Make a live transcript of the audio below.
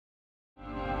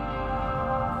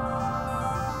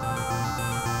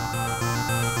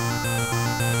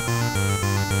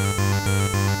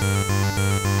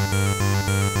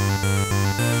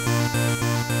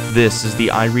This is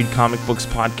the I Read Comic Books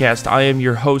podcast. I am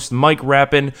your host, Mike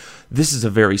Rappin. This is a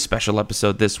very special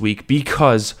episode this week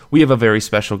because we have a very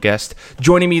special guest.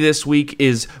 Joining me this week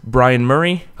is Brian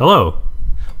Murray. Hello.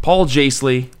 Paul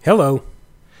Jaisley. Hello.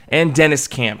 And Dennis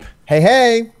Camp. Hey,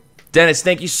 hey. Dennis,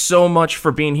 thank you so much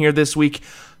for being here this week.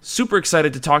 Super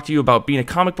excited to talk to you about being a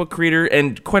comic book creator,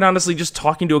 and quite honestly, just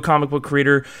talking to a comic book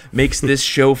creator makes this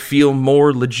show feel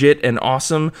more legit and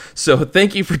awesome. So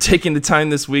thank you for taking the time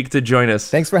this week to join us.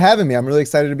 Thanks for having me. I'm really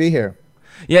excited to be here.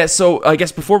 Yeah, so I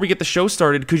guess before we get the show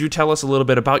started, could you tell us a little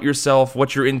bit about yourself,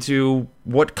 what you're into,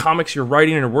 what comics you're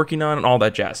writing and working on, and all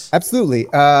that jazz? Absolutely.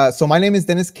 So my name is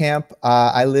Dennis Camp.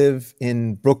 I live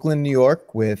in Brooklyn, New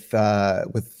York with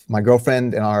my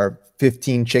girlfriend and our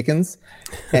 15 chickens.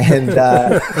 And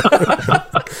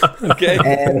okay.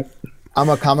 And I'm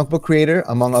a comic book creator,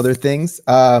 among other things.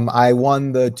 I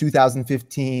won the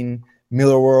 2015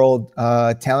 Miller World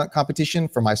Talent Competition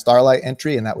for my Starlight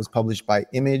entry, and that was published by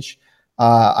Image.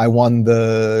 I won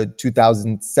the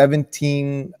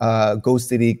 2017 Ghost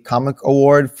City Comic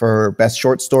Award for Best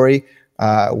Short Story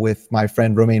with my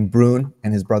friend Romain Brun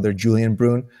and his brother Julian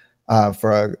Brun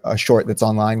for a short that's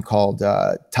online called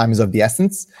Time is of the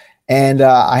Essence. And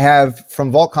I have,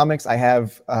 from Vault Comics, I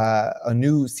have a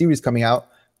new series coming out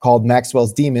called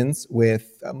Maxwell's Demons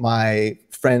with my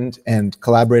friend and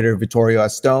collaborator Vittorio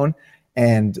Astone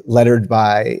and lettered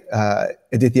by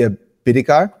Aditya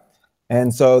Bidikar.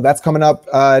 And so that's coming up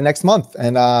next month,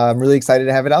 and I'm really excited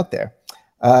to have it out there.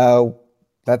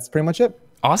 That's pretty much it.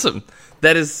 Awesome.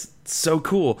 That is so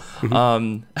cool.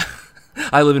 Mm-hmm.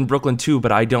 I live in Brooklyn too,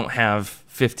 but I don't have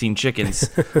 15 chickens.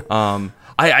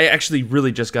 I actually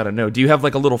really just got to know, do you have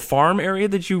like a little farm area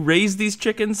that you raise these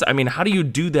chickens? I mean, how do you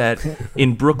do that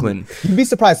in Brooklyn? You'd be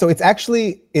surprised. So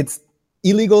it's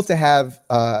illegal to have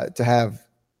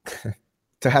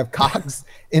cocks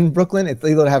in Brooklyn. It's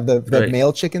illegal to have the right.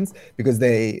 male chickens because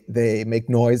they make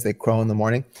noise, they crow in the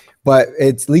morning. But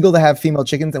it's legal to have female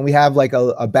chickens, and we have like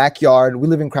a backyard. We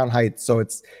live in Crown Heights, so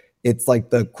it's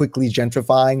like the quickly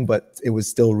gentrifying, but it was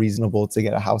still reasonable to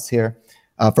get a house here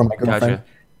from my girlfriend. Gotcha.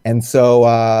 And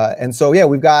so yeah,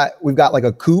 we've got like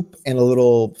a coop and a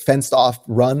little fenced off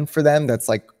run for them that's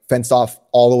like fenced off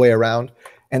all the way around.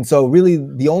 And so really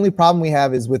the only problem we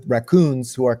have is with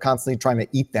raccoons who are constantly trying to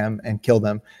eat them and kill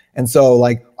them. And so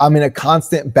like I'm in a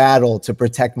constant battle to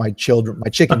protect my children, my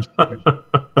chicken children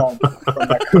from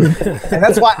raccoons. And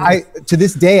that's why to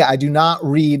this day, I do not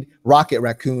read Rocket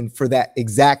Raccoon for that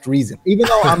exact reason. Even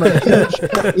though I'm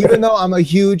a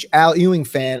huge Al Ewing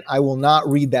fan, I will not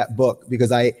read that book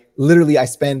because I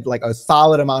spend like a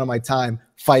solid amount of my time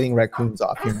fighting raccoons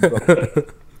off here in Brooklyn.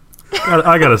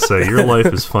 I gotta say, your life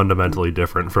is fundamentally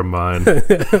different from mine.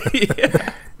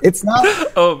 Yeah. It's not.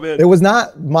 Oh man, it was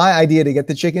not my idea to get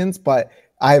the chickens, but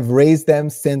I've raised them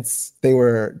since they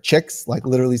were chicks, like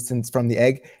literally since from the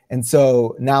egg, and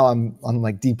so now I'm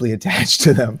like deeply attached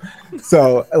to them.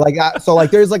 So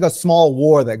there's like a small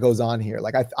war that goes on here.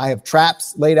 Like I have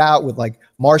traps laid out with like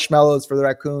marshmallows for the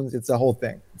raccoons. It's a whole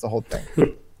thing.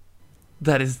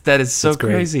 That is so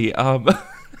crazy.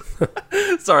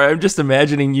 Sorry, I'm just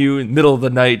imagining you in the middle of the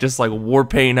night, just like war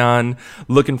paint on,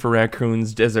 looking for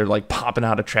raccoons as they're like popping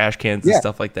out of trash cans and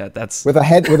stuff like that. That's with a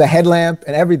headlamp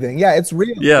and everything. Yeah, it's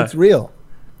real. Yeah, it's real.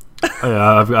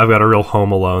 Yeah, I've got a real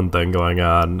Home Alone thing going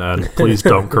on, and please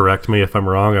don't correct me if I'm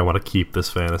wrong. I want to keep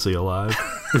this fantasy alive.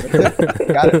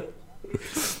 Got it.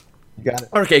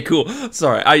 Okay, cool.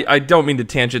 Sorry, I don't mean to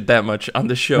tangent that much on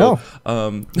the show.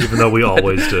 No. Even though we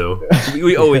always do.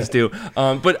 We always do.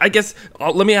 But I guess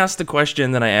let me ask the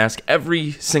question that I ask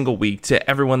every single week to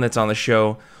everyone that's on the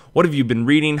show. What have you been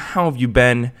reading? How have you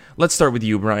been? Let's start with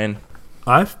you, Brian.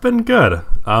 I've been good.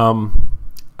 I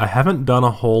haven't done a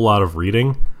whole lot of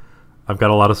reading. I've got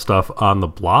a lot of stuff on the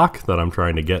block that I'm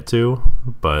trying to get to,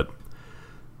 but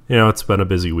you know, it's been a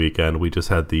busy weekend. We just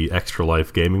had the Extra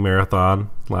Life Gaming Marathon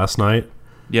last night.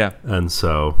 Yeah. And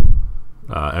so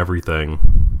everything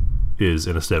is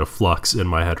in a state of flux in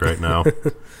my head right now.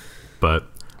 But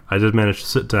I did manage to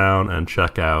sit down and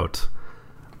check out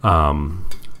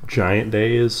Giant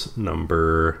Days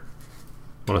number,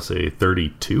 I want to say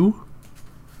 32.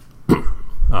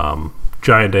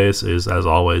 Giant Days is, as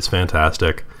always,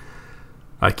 fantastic.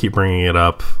 I keep bringing it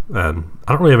up, and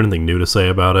I don't really have anything new to say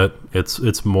about it.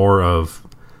 It's more of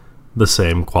the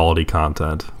same quality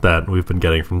content that we've been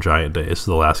getting from Giant Days for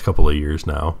the last couple of years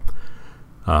now.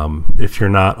 If you're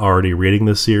not already reading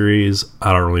this series,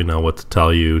 I don't really know what to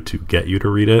tell you to get you to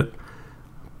read it,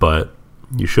 but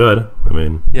you should. I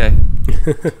mean, yeah.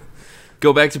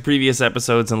 Go back to previous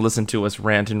episodes and listen to us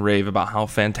rant and rave about how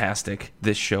fantastic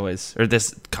this show is, or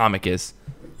this comic is.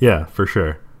 Yeah, for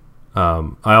sure.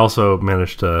 I also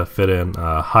managed to fit in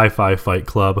Hi-Fi Fight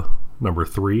Club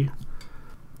 #3.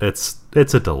 It's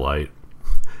a delight.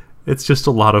 It's just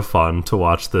a lot of fun to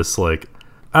watch this, like,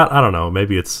 I don't know,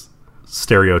 maybe it's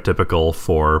stereotypical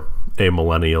for a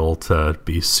millennial to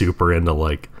be super into,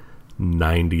 like,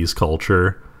 90s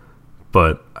culture,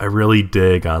 but I really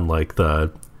dig on, like,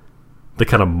 the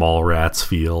kind of Mallrats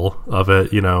feel of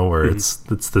it, you know, where it's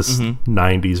this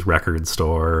 90s record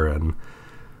store and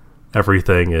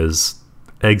everything is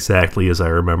exactly as I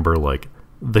remember. Like,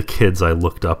 the kids I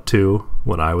looked up to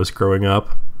when I was growing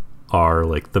up are,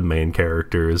 like, the main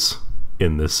characters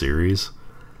in this series.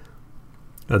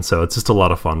 And so it's just a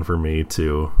lot of fun for me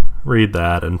to read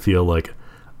that and feel, like,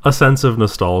 a sense of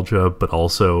nostalgia, but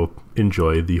also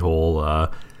enjoy the whole,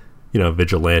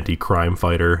 vigilante crime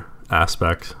fighter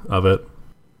aspect of it.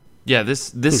 Yeah,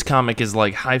 this comic is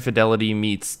like High Fidelity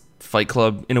meets Fight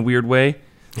Club in a weird way,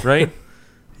 right?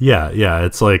 Yeah,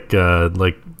 it's like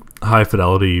High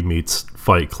Fidelity meets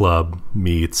Fight Club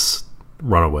meets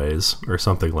Runaways or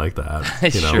something like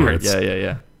that. You know, sure,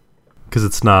 yeah. Because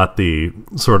it's not the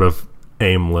sort of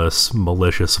aimless,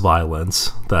 malicious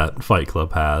violence that Fight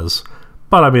Club has.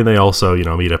 But, I mean, they also,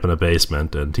 meet up in a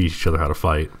basement and teach each other how to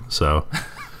fight. So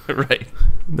right.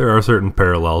 There are certain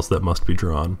parallels that must be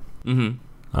drawn. Mm-hmm.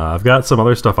 I've got some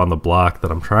other stuff on the block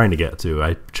that I'm trying to get to.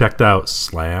 I checked out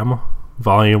Slam,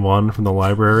 Volume 1 from the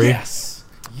library. Yes.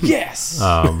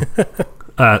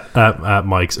 At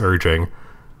Mike's urging.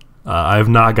 I have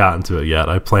not gotten to it yet.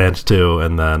 I planned to,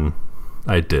 and then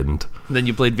I didn't. Then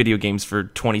you played video games for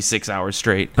 26 hours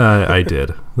straight. I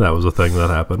did. That was a thing that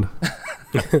happened.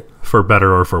 For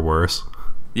better or for worse.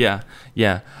 Yeah.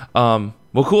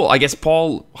 Well, cool. I guess,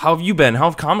 Paul, how have you been? How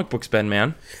have comic books been,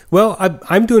 man? Well,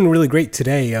 I'm doing really great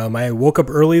today. I woke up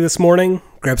early this morning,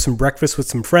 grabbed some breakfast with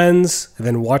some friends, and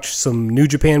then watched some New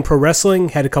Japan Pro Wrestling,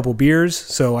 had a couple beers,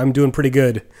 so I'm doing pretty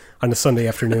good on a Sunday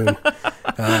afternoon.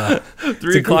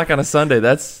 3 o'clock on a Sunday,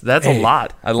 that's a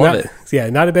lot. I love it. Yeah,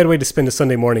 not a bad way to spend a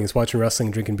Sunday morning is watching wrestling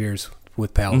and drinking beers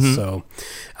with pals. Mm-hmm. So,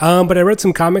 but I read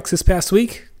some comics this past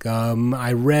week.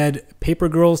 I read Paper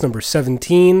Girls number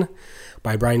 17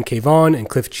 by Brian K. Vaughan and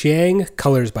Cliff Chiang,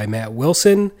 colors by Matt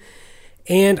Wilson.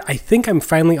 And I think I'm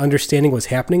finally understanding what's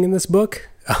happening in this book.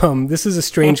 This is a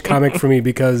strange comic for me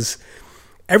because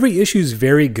every issue is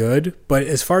very good, but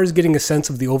as far as getting a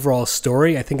sense of the overall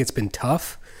story, I think it's been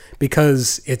tough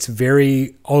because it's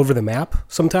very all over the map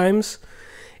sometimes.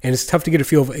 And it's tough to get a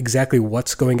feel of exactly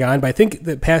what's going on. But I think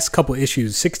the past couple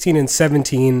issues, 16 and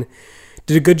 17,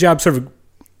 did a good job sort of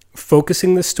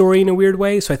focusing the story in a weird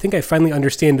way. So I think I finally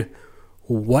understand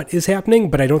what is happening,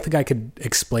 but I don't think I could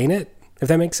explain it, if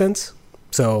that makes sense.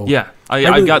 So yeah,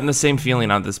 I've gotten the same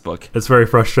feeling on this book. It's very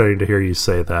frustrating to hear you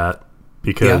say that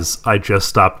because I just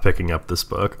stopped picking up this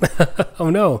book. Oh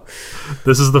no.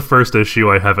 This is the first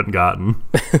issue I haven't gotten.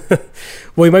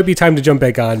 Well, it might be time to jump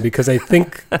back on because I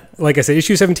think, like I said,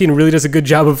 issue 17 really does a good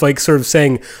job of like sort of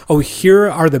saying, oh,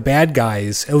 here are the bad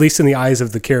guys, at least in the eyes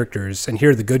of the characters, and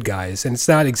here are the good guys. And it's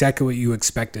not exactly what you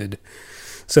expected.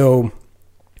 So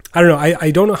I don't know.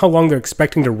 I don't know how long they're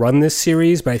expecting to run this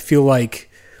series, but I feel like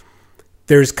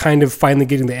there's kind of finally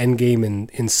getting the end game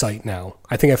in sight now.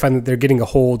 I think I find that they're getting a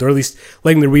hold, or at least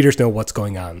letting the readers know what's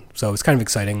going on. So it's kind of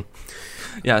exciting.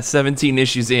 Yeah, 17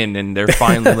 issues in, and they're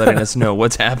finally letting us know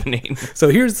what's happening. So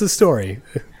here's the story.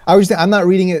 I'm not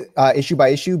reading it issue by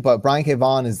issue, but Brian K.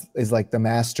 Vaughan is like the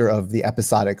master of the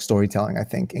episodic storytelling, I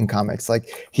think, in comics.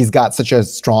 Like, he's got such a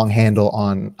strong handle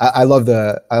on. I love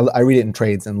I read it in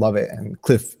trades and love it. And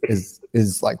Cliff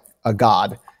is like a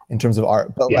god in terms of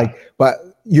art, but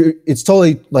it's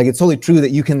totally true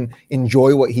that you can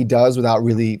enjoy what he does without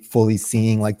really fully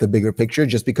seeing like the bigger picture,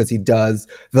 just because he does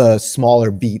the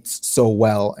smaller beats so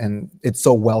well, and it's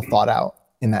so well thought out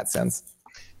in that sense.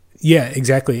 Yeah,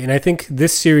 exactly. And I think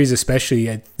this series especially,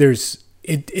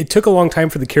 it took a long time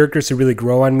for the characters to really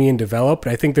grow on me and develop,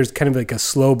 but I think there's kind of like a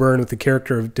slow burn with the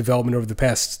character development over the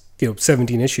past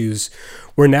 17 issues,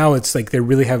 where now it's like they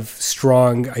really have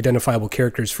strong, identifiable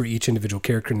characters for each individual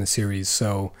character in the series.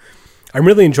 So I'm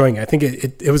really enjoying it. I think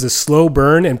it was a slow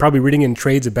burn, and probably reading in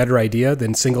trades a better idea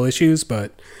than single issues,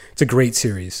 but it's a great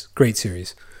series. Great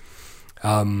series.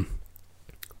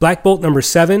 Black Bolt number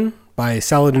 7 by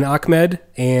Saladin Ahmed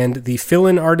and the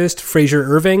fill-in artist Fraser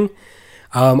Irving.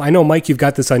 I know, Mike, you've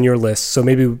got this on your list, so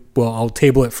maybe, I'll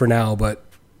table it for now, but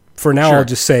for now, sure. I'll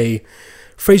just say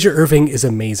Fraser Irving is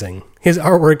amazing. His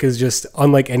artwork is just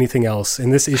unlike anything else,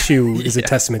 and this issue is a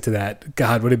testament to that.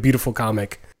 God, what a beautiful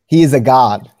comic. He is a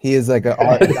god. He is like an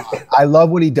art god. I love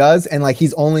what he does, and like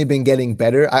he's only been getting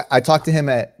better. I talked to him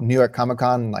at New York Comic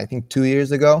Con, I think 2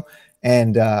 years ago,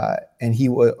 and and he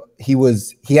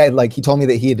told me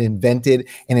that he had invented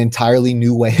an entirely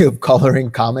new way of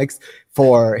coloring comics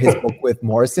for his book with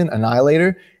Morrison,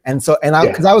 Annihilator. And so,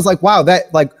 because I was like, wow,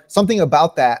 that like something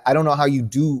about that. I don't know how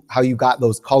you got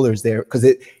those colors there, because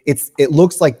it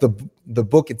looks like the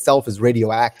book itself is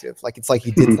radioactive. Like it's like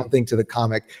he did something to the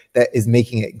comic that is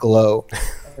making it glow.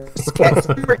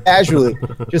 super casually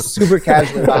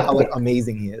about how like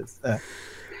amazing he is.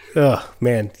 Oh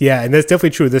man, yeah, and that's definitely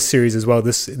true of this series as well.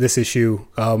 This issue.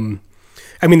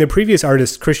 I mean, the previous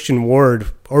artist, Christian Ward,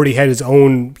 already had his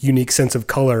own unique sense of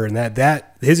color, and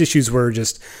that his issues were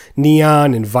just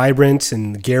neon and vibrant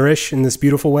and garish in this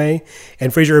beautiful way.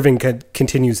 And Fraser Irving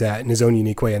continues that in his own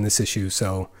unique way in this issue.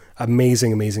 So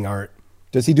amazing art.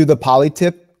 Does he do the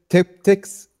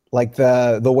polyticks? Like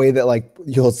the way that like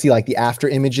you'll see like the after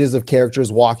images of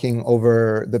characters walking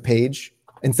over the page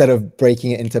instead of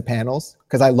breaking it into panels?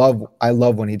 Because I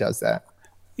love when he does that.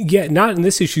 Yeah, not in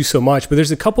this issue so much, but there's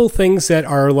a couple things that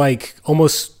are like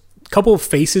almost a couple of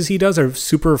faces he does are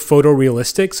super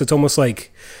photorealistic. So it's almost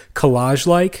like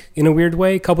collage-like in a weird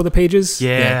way, a couple of the pages.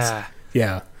 Yeah.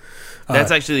 Yeah.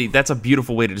 That's a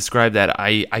beautiful way to describe that.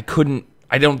 I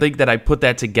don't think that I put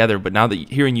that together, but now that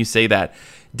hearing you say that,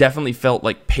 definitely felt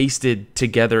like pasted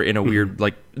together in a weird,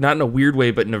 like not in a weird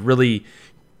way, but in a really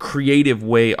creative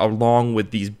way, along with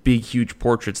these big, huge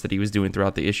portraits that he was doing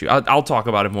throughout the issue. I'll talk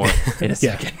about it more in a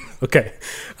second. Okay.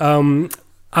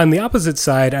 On the opposite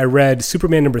side, I read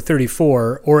Superman number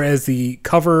 34, or as the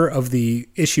cover of the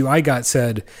issue I got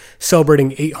said,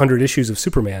 celebrating 800 issues of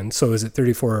Superman. So is it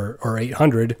 34 or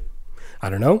 800?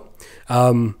 I don't know.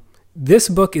 This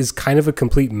book is kind of a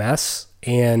complete mess,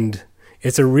 and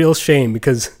it's a real shame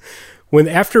because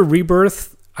after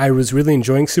Rebirth, I was really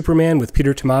enjoying Superman with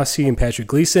Peter Tomasi and Patrick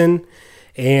Gleason.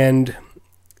 And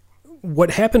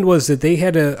what happened was that they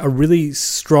had a really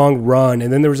strong run.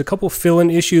 And then there was a couple fill-in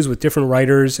issues with different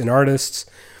writers and artists.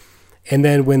 And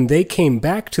then when they came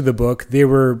back to the book, they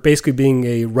were basically being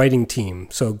a writing team.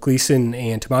 So Gleason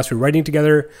and Tomasi were writing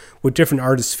together with different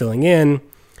artists filling in.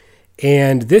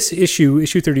 And this issue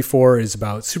 34, is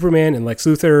about Superman and Lex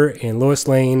Luthor and Lois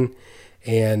Lane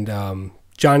and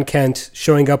John Kent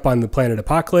showing up on the planet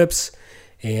Apokolips,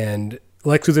 and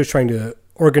Lex Luthor's trying to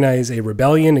organize a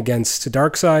rebellion against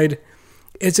Darkseid.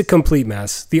 It's a complete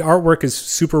mess. The artwork is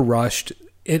super rushed.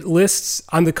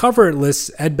 On the cover, it lists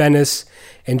Ed Benes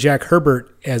and Jack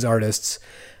Herbert as artists.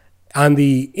 On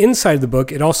the inside of the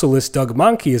book, it also lists Doug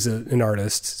Mahnke as an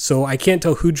artist. So I can't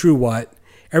tell who drew what.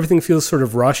 Everything feels sort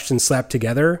of rushed and slapped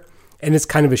together. And it's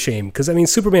kind of a shame because, I mean,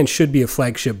 Superman should be a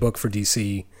flagship book for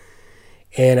DC.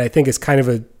 And I think it's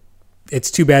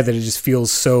it's too bad that it just feels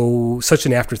such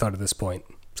an afterthought at this point.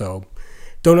 So I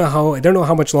don't know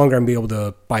how much longer I'm gonna be able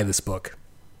to buy this book.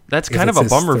 That's kind of a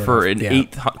bummer for an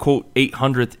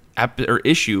 800th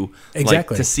issue.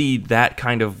 Exactly. Like, to see that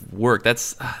kind of work.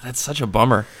 That's such a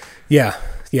bummer. Yeah.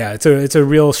 It's a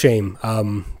real shame.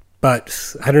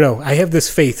 But I don't know. I have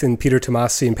this faith in Peter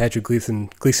Tomasi and Patrick Gleason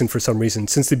for some reason.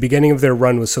 Since the beginning of their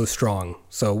run was so strong.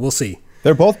 So we'll see.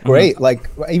 They're both great. Like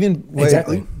even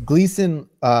exactly. Gleason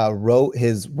wrote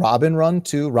his Robin run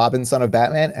too, Robin Son of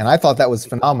Batman, and I thought that was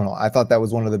phenomenal. I thought that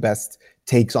was one of the best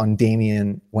takes on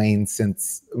Damian Wayne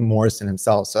since Morrison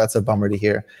himself. So that's a bummer to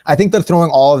hear. I think they're throwing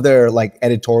all of their like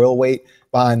editorial weight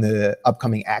behind the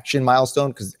upcoming Action milestone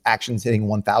because Action's hitting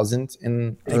 1,000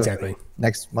 in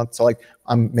next month. So like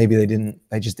maybe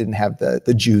they just didn't have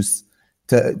the juice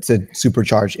to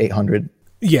supercharge 800.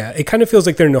 Yeah, it kind of feels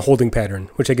like they're in a holding pattern,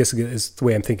 which I guess is the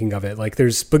way I'm thinking of it. Like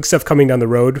there's big stuff coming down the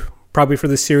road probably for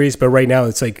this series, but right now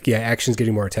it's like, Action's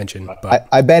getting more attention. But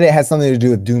I bet it has something to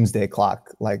do with Doomsday Clock.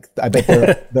 Like I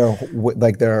bet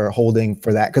they're holding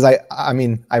for that because I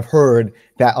mean I've heard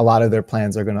that a lot of their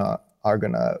plans are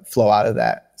gonna flow out of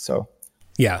that. So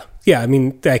yeah. I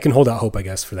mean I can hold out hope, I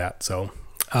guess, for that. So.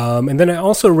 And then I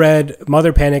also read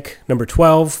Mother Panic number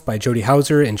 12 by Jody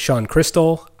Houser and Sean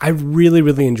Crystal. I really,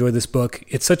 really enjoyed this book.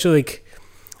 It's such I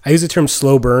use the term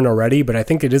slow burn already, but I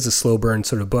think it is a slow burn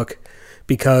sort of book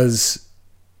because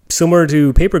similar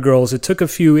to Paper Girls, it took a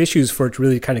few issues for it to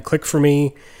really kind of click for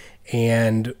me.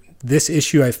 And this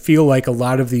issue, I feel like a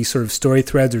lot of these sort of story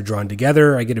threads are drawn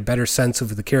together. I get a better sense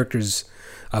of the characters'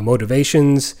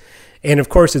 motivations. And of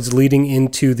course, it's leading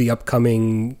into the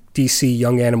upcoming DC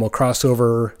Young Animal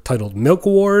crossover titled Milk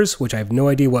Wars, which I have no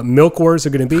idea what Milk Wars are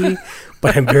going to be,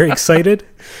 but I'm very excited.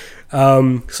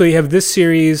 So you have this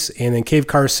series, and then Cave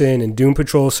Carson and Doom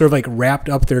Patrol sort of like wrapped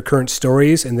up their current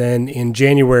stories, and then in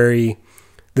January,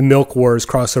 the Milk Wars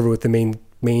crossover with the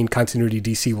main continuity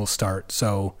DC will start.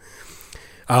 So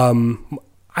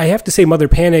I have to say Mother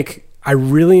Panic, I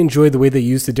really enjoyed the way they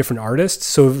used the different artists.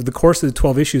 So over the course of the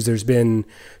 12 issues, there's been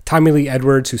Tommy Lee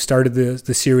Edwards, who started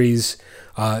the series,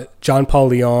 John Paul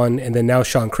Leon, and then now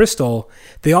Sean Crystal.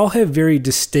 They all have very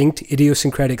distinct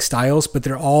idiosyncratic styles, but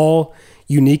they're all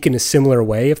unique in a similar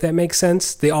way, if that makes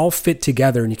sense. They all fit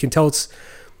together, and you can tell it's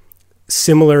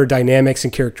similar dynamics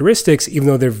and characteristics, even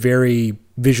though they're very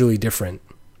visually different.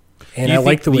 And Do you I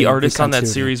like the way the artists on that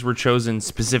continuity. series were chosen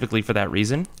specifically for that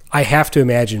reason? I have to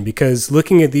imagine, because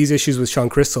looking at these issues with Sean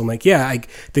Crystal, I'm like,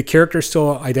 the character's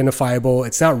still identifiable.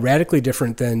 It's not radically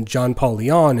different than John Paul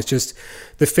Leon. It's just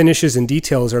the finishes and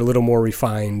details are a little more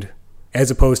refined as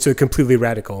opposed to completely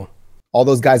radical. All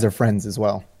those guys are friends as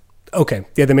well. Okay.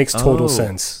 Yeah, that makes total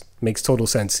sense. Makes total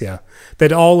sense, yeah.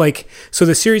 That all so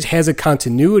the series has a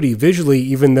continuity visually,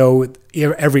 even though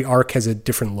every arc has a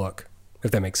different look,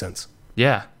 if that makes sense.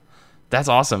 Yeah. That's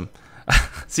awesome.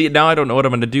 See, now I don't know what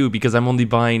I'm going to do because I'm only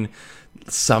buying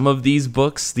some of these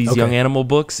books, these Young Animal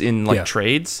books in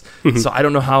trades. So I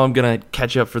don't know how I'm going to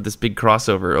catch up for this big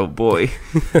crossover. Oh boy.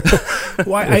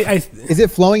 Well, Is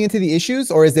it flowing into the issues,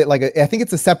 or is it I think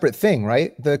it's a separate thing,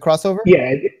 right? The crossover?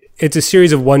 Yeah, it's a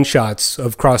series of one-shots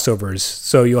of crossovers.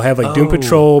 So you'll have Doom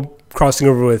Patrol crossing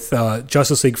over with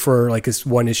Justice League for this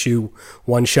one issue,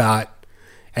 one shot.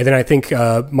 And then I think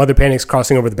Mother Panic's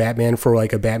crossing over the Batman for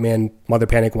a Batman Mother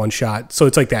Panic one shot. So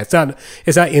it's like that.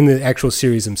 It's not in the actual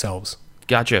series themselves.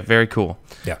 Gotcha. Very cool.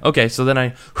 Yeah. Okay, so then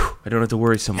I don't have to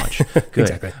worry so much. Good.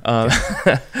 Exactly.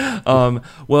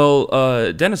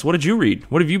 Well, Dennis, what did you read?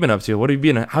 What have you been up to? What have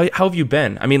you been? How have you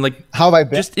been? I mean, how have I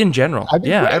been? Just in general. I've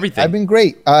been great. Everything. I've been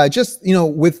great. Just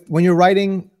when you're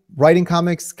writing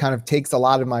comics kind of takes a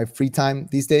lot of my free time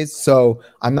these days. So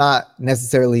I'm not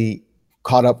necessarily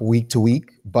caught up week to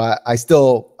week, but I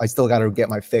still got to get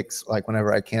my fix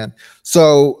whenever I can.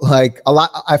 So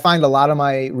I find a lot of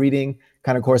my reading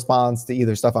kind of corresponds to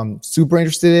either stuff I'm super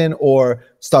interested in or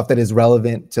stuff that is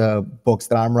relevant to books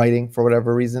that I'm writing for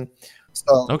whatever reason.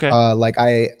 So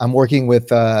I'm working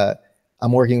with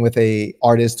a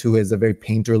artist who is a very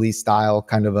painterly style,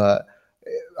 kind of a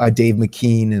Dave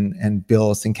McKean and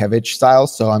Bill Sienkiewicz style.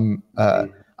 So I'm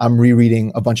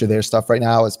rereading a bunch of their stuff right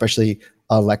now, especially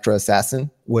Elektra Assassin,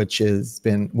 which has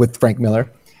been with Frank Miller,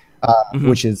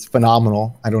 which is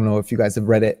phenomenal. I don't know if you guys have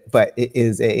read it, but it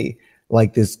is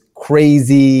this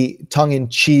crazy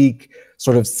tongue-in-cheek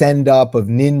sort of send up of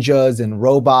ninjas and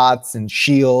robots and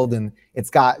S.H.I.E.L.D. And it's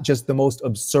got just the most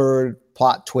absurd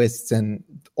plot twists and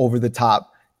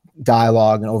over-the-top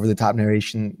dialogue and over-the-top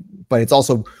narration, but it's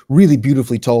also really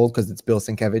beautifully told because it's Bill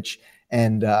Sienkiewicz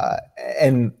and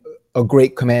a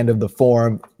great command of the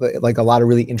form, a lot of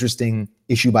really interesting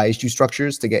issue by issue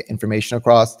structures to get information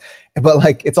across.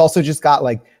 But it's also just got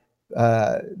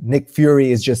Nick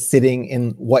Fury is just sitting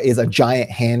in what is a giant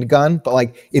handgun,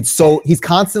 but he's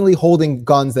constantly holding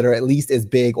guns that are at least as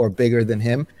big or bigger than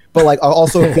him. But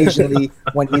also occasionally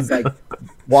when he's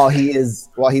while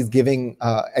he's giving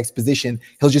exposition,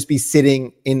 he'll just be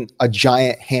sitting in a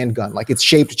giant handgun. It's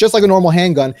shaped just like a normal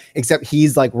handgun, except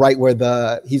he's right where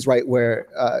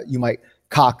you might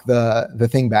cock the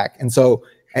thing back. And so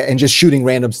and just shooting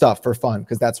random stuff for fun,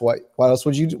 because that's what else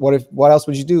would you do? What else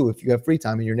would you do if you have free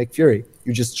time and you're Nick Fury?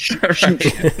 You just shoot.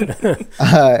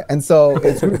 And so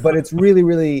it's really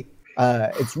really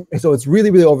it's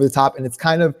really really over the top, and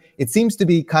it seems to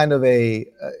be kind of a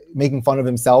making fun of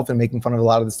himself and making fun of a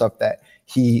lot of the stuff that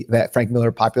Frank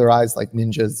Miller popularized, like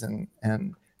ninjas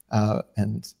and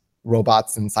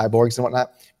robots and cyborgs and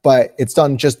whatnot. But it's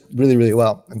done just really really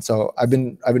well, and so I've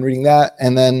been reading that,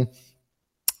 and then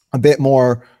a bit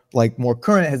more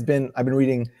current I've been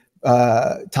reading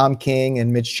Tom King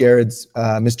and Mitch Gerard's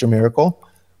Mr. Miracle,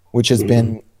 which has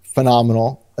been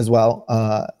phenomenal as well.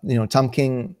 Tom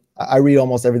King, I read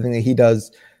almost everything that he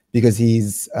does because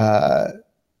I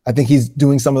think he's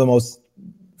doing some of the most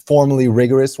formally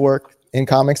rigorous work in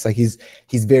comics. He's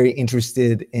very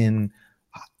interested in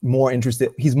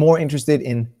he's more interested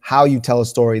in how you tell a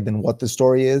story than what the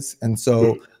story is. And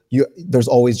so there's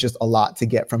always just a lot to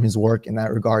get from his work in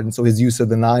that regard. And so his use of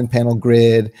the 9-panel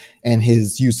grid and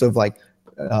his use of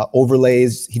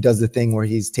overlays, he does the thing where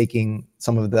he's taking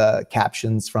some of the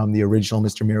captions from the original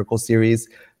Mr. Miracle series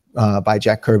by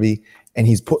Jack Kirby, and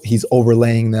he's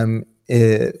overlaying them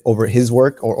over his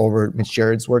work or over Mitch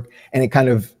Gerard's work. And it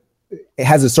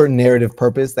has a certain narrative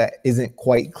purpose that isn't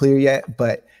quite clear yet,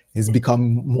 but has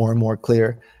become more and more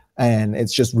clear. And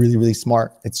it's just really, really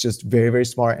smart. It's just very, very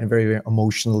smart and very, very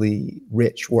emotionally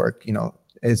rich work. I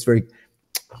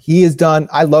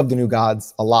love The New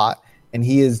Gods a lot. And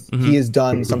he has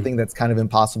done something that's kind of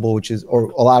impossible,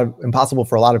 impossible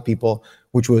for a lot of people,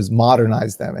 which was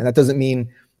modernize them. And that doesn't mean,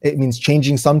 it means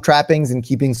changing some trappings and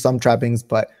keeping some trappings,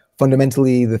 but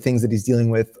fundamentally the things that he's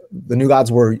dealing with, the New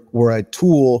Gods were a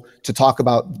tool to talk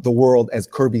about the world as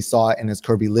Kirby saw it and as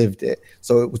Kirby lived it.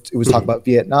 So it was talk about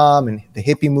Vietnam and the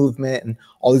hippie movement and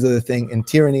all these other things and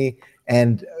tyranny.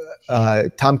 And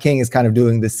Tom King is kind of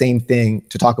doing the same thing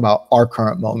to talk about our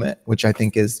current moment, which I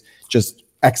think is just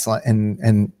excellent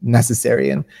and necessary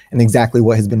and exactly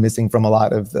what has been missing from a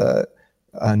lot of the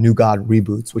New God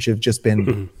reboots, which have just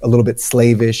been a little bit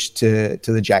slavish to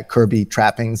the Jack Kirby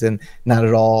trappings and not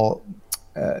at all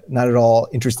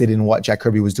interested in what Jack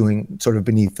Kirby was doing sort of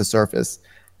beneath the surface.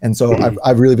 And so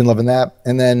I've really been loving that.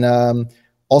 And then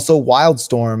also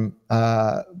Wildstorm,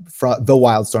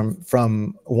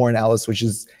 from Warren Ellis, which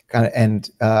is kind of, and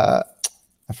I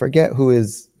forget who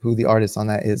the artist on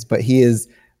that is, but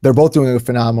they're both doing a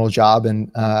phenomenal job.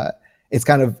 And it's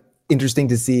kind of interesting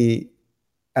to see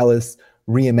Ellis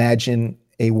reimagine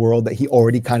a world that he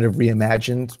already kind of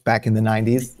reimagined back in the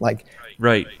 90s. Like,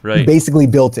 right. He basically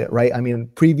built it, right? I mean,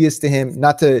 previous to him,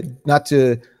 not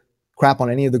to crap on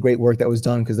any of the great work that was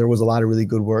done, because there was a lot of really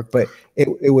good work, but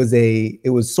it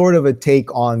was sort of a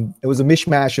take on, it was a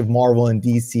mishmash of Marvel and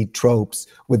DC tropes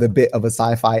with a bit of a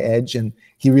sci-fi edge, and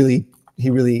he really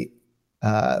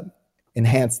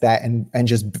enhanced that and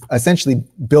just essentially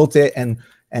built it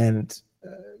and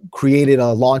created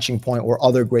a launching point where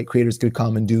other great creators could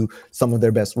come and do some of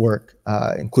their best work,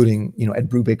 including, Ed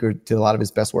Brubaker did a lot of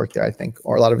his best work there, I think,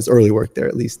 or a lot of his early work there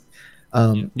at least.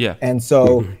 And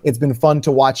so it's been fun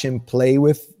to watch him play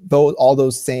with all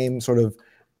those same sort of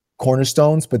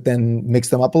cornerstones, but then mix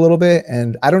them up a little bit.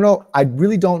 And I don't know, I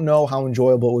really don't know how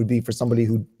enjoyable it would be for somebody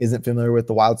who isn't familiar with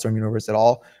the Wildstorm universe at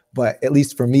all. But at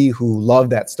least for me, who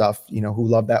love that stuff, who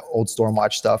love that old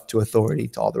Stormwatch stuff, to Authority,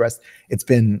 to all the rest, it's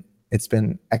been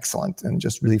excellent and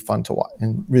just really fun to watch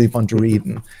and really fun to read.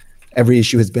 And every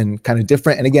issue has been kind of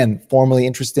different. And again, formally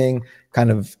interesting,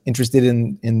 kind of interested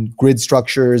in grid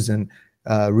structures and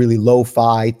really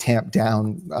lo-fi, tamped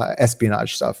down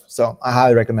espionage stuff. So I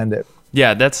highly recommend it.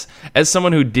 Yeah, that's, as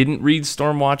someone who didn't read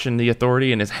Stormwatch and the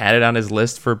Authority and has had it on his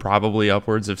list for probably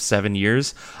upwards of 7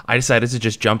 years, I decided to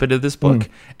just jump into this book,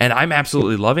 and I'm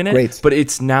absolutely loving it. Great. But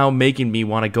it's now making me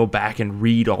want to go back and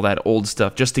read all that old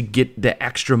stuff just to get the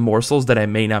extra morsels that I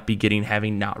may not be getting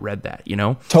having not read that,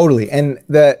 Totally. And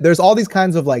there's all these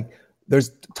kinds of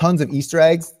there's tons of Easter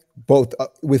eggs, both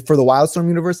for the Wildstorm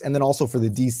universe and then also for the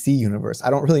DC universe. I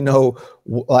don't really know.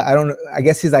 I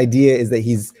guess his idea is that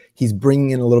he's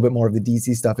bringing in a little bit more of the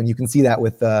DC stuff, and you can see that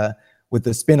with the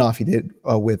spinoff he did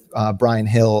with Brian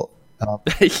Hill,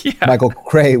 Michael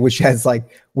Cray, which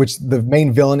the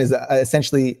main villain is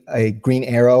essentially a Green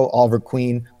Arrow, Oliver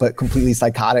Queen, but completely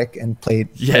psychotic and played.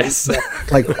 Yes.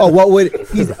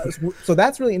 So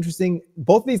that's really interesting.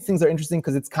 Both of these things are interesting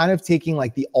because it's kind of taking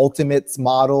the Ultimates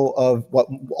model of what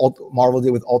Marvel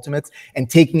did with Ultimates and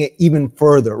taking it even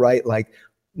further, right?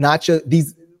 Not just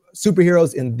these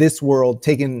superheroes in this world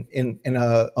taken in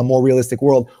a more realistic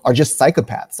world are just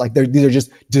psychopaths. These are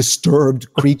just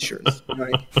disturbed creatures,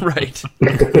 right? Right.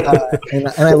 And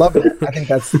I love it. I think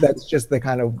that's just the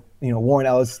kind of Warren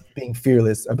Ellis being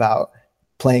fearless about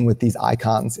playing with these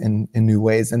icons in new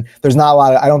ways. And there's not a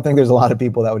lot of, I don't think there's a lot of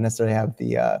people that would necessarily have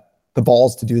the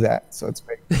balls to do that. So it's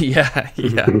great. Yeah,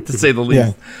 to say the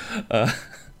least.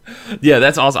 Yeah,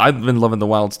 that's awesome. I've been loving the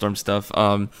Wildstorm stuff.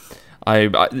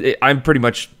 I'm pretty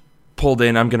much pulled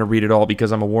in. I'm going to read it all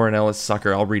because I'm a Warren Ellis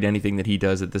sucker. I'll read anything that he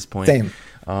does at this point.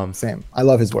 Same. I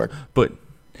love his work. But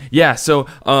yeah, so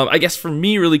I guess for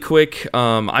me, really quick,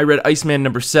 I read Iceman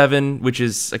 #7, which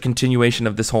is a continuation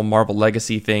of this whole Marvel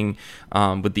Legacy thing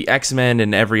with the X-Men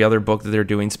and every other book that they're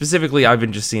doing. Specifically, I've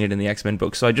been just seeing it in the X-Men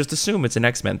book, so I just assume it's an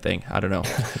X-Men thing. I don't know.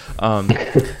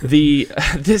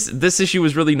 This issue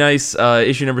was really nice.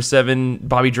 Issue #7,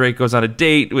 Bobby Drake goes on a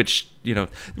date, which,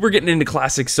 we're getting into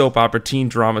classic soap opera teen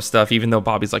drama stuff, even though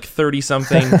Bobby's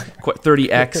 30-something,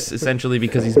 30X, essentially,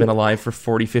 because he's been alive for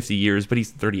 40, 50 years, but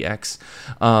he's 30X.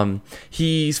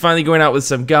 He's finally going out with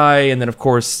some guy, and then, of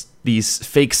course, these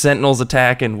fake Sentinels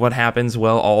attack, and what happens?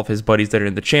 Well, all of his buddies that are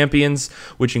in the Champions,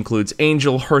 which includes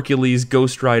Angel, Hercules,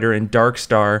 Ghost Rider, and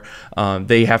Darkstar,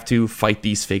 they have to fight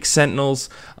these fake Sentinels.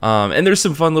 And there's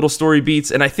some fun little story beats,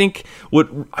 and I think what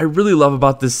I really love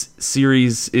about this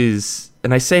series is,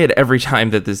 and I say it every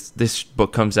time that this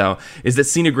book comes out, is that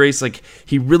Cena Grace,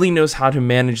 he really knows how to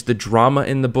manage the drama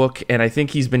in the book, and I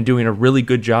think he's been doing a really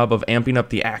good job of amping up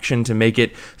the action to make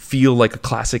it feel like a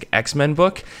classic X-Men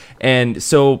book. And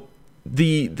so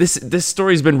this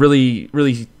story's been really,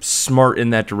 really smart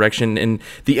in that direction, and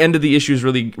the end of the issue is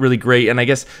really, really great. And I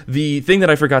guess the thing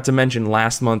that I forgot to mention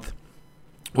last month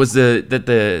was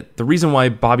the reason why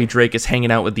Bobby Drake is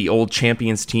hanging out with the old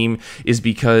champions team is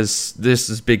because this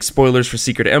is big spoilers for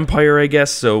Secret Empire, I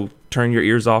guess, so turn your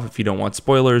ears off if you don't want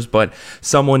spoilers, but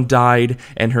someone died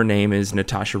and her name is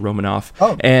Natasha Romanoff.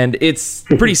 Oh. And it's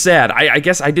pretty sad. I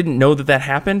guess I didn't know that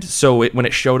happened, so when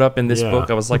it showed up in this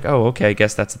book, I was like, oh, okay, I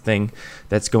guess that's a thing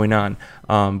that's going on.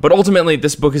 But ultimately,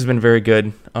 this book has been very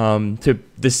good.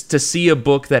 To see a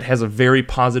book that has a very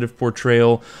positive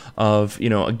portrayal of,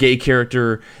 a gay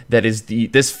character that is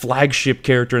this flagship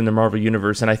character in the Marvel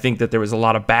Universe, and I think that there was a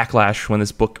lot of backlash when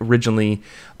this book originally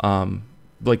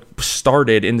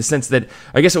started, in the sense that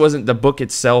I guess it wasn't the book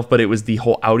itself, but it was the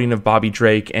whole outing of Bobby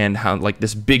Drake and how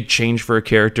this big change for a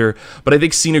character. But I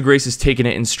think Sina Grace has taken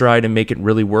it in stride and make it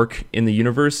really work in the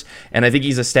universe, and I think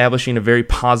he's establishing a very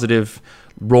positive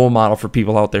role model for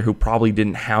people out there who probably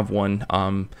didn't have one,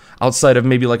 outside of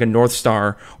maybe like a North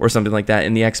Star or something like that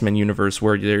in the X-Men universe,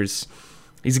 where he's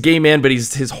a gay man, but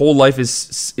his whole life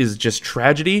is just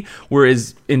tragedy,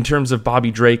 whereas in terms of Bobby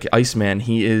Drake, Iceman,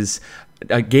 he is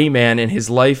a gay man and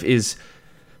his life is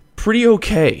pretty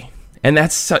okay, and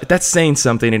that's saying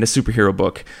something in a superhero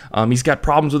book. He's got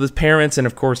problems with his parents, and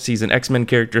of course he's an X-Men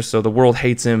character, so the world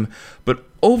hates him, but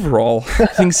overall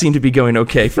things seem to be going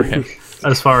okay for him.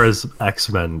 As far as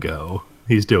X-Men go,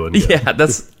 he's doing good. Yeah,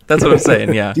 that's what I'm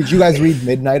saying. Yeah. Did you guys read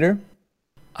Midnighter?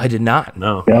 I did not.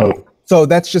 No. So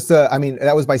that's just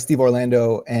that was by Steve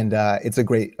Orlando, and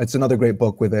it's another great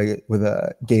book with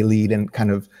a gay lead, and kind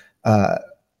of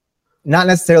not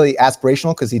necessarily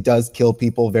aspirational, because he does kill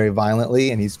people very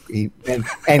violently, and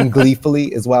and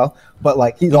gleefully as well.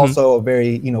 But he's also a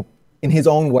very, in his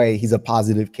own way, he's a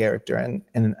positive character,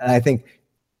 and I think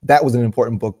that was an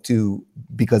important book too,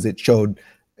 because it showed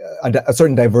a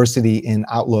certain diversity in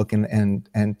outlook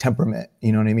and temperament.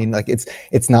 You know what I mean?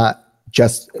 It's not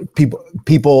just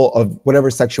people of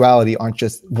whatever sexuality aren't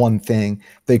just one thing.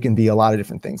 They can be a lot of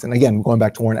different things. And again, going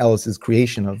back to Warren Ellis's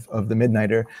creation of the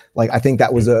Midnighter, I think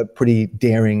that was a pretty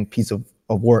daring piece of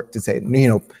work to say,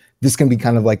 this can be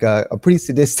kind of like a pretty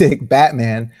sadistic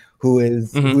Batman who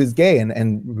is gay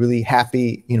and really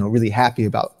happy, really happy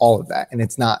about all of that. And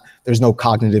there's no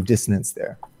cognitive dissonance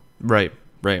there. Right.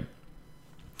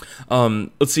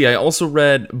 Let's see. I also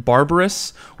read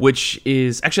Barbarous, which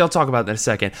is actually, I'll talk about that in a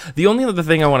second. The only other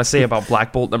thing I want to say about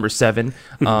Black Bolt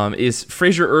 #7 is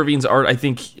Fraser Irving's art. I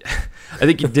think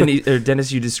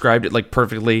Dennis, you described it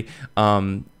perfectly.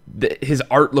 His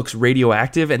art looks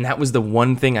radioactive, and that was the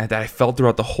one thing that I felt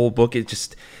throughout the whole book.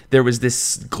 There was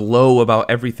this glow about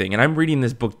everything, and I'm reading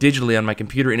this book digitally on my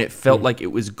computer, and it felt like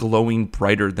it was glowing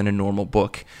brighter than a normal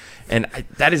book, and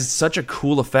that is such a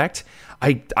cool effect.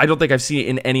 I don't think I've seen it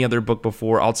in any other book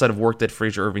before outside of work that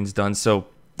Fraser Irving's done. So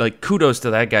kudos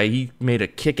to that guy. He made a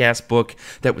kick-ass book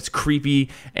that was creepy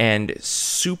and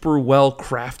super well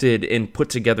crafted and put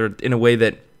together in a way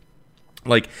that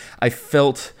I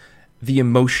felt the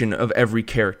emotion of every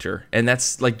character. And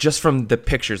that's just from the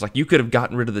pictures. You could have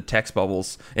gotten rid of the text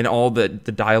bubbles and all the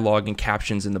dialogue and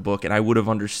captions in the book, and I would have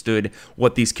understood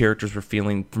what these characters were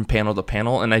feeling from panel to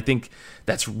panel. And I think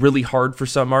that's really hard for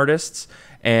some artists,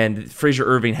 and Fraser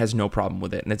Irving has no problem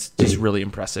with it, and it's just really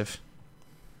impressive.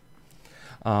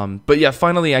 But yeah,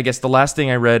 finally, I guess the last thing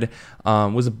I read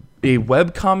was a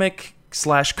webcomic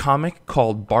 /comic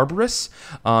called Barbarous.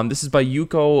 This is by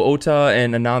Yuko Ota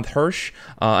and Ananth Hirsch.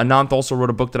 Ananth also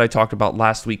wrote a book that I talked about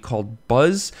last week called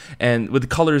Buzz, and with the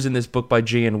colors in this book by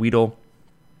J.N. Weedle.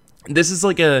 This is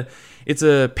it's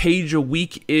a page a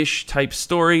week-ish type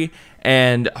story,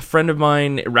 and a friend of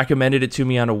mine recommended it to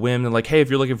me on a whim. They're like, hey, if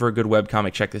you're looking for a good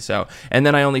webcomic, check this out. And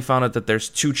then I only found out that there's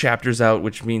 2 chapters out,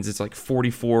 which means it's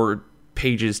 44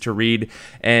 pages to read,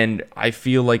 and I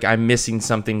feel like I'm missing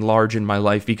something large in my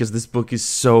life because this book is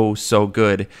so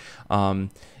good.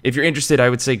 If you're interested,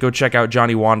 I would say go check out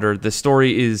Johnny Wander. The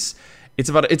story is it's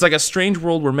like a strange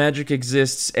world where magic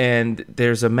exists, and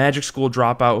there's a magic school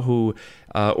dropout who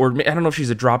or I don't know if she's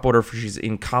a dropout or if she's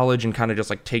in college and kind of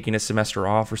just taking a semester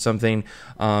off or something,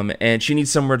 and she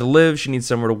needs somewhere to live, she needs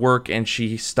somewhere to work, and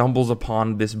she stumbles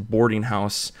upon this boarding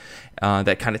house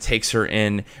that kind of takes her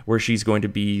in, where she's going to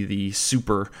be the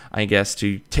super, I guess,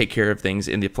 to take care of things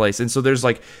in the place. And so there's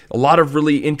a lot of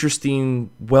really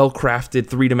interesting, well-crafted,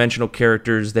 3-dimensional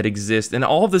characters that exist, and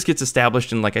all of this gets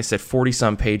established in, like I said,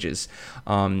 40-some pages.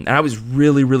 And I was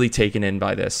really, really taken in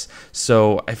by this.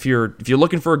 So if you're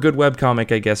looking for a good webcomic,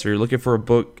 I guess, or you're looking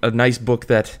for a nice book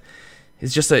that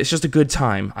it's just a good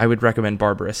time, I would recommend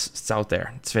Barbarous. It's out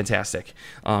there. It's fantastic.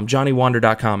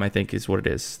 JohnnyWander.com, I think, is what it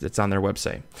is. It's on their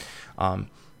website.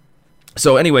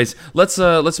 So anyways, let's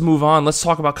move on. Let's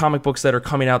talk about comic books that are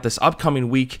coming out this upcoming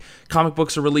week. Comic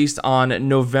books are released on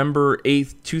November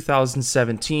 8th,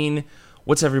 2017.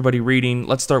 What's everybody reading?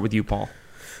 Let's start with you, Paul.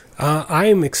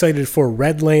 I'm excited for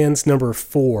Redlands number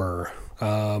 4.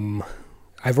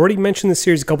 I've already mentioned this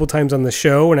series a couple times on the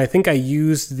show, and I think I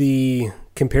used the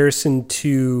comparison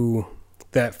to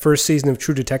that first season of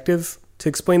True Detective to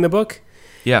explain the book.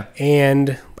 Yeah.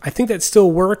 And I think that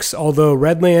still works, although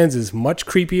Redlands is much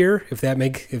creepier,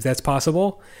 if that's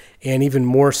possible, and even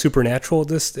more supernatural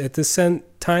at this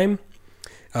time.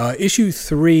 Issue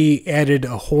 3 added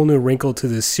a whole new wrinkle to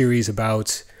this series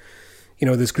about,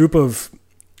 this group of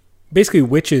basically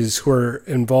witches who are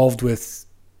involved with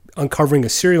uncovering a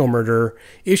serial murder.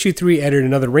 Issue 3 added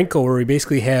another wrinkle where we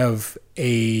basically have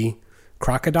a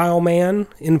crocodile man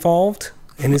involved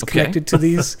and is connected to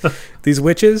these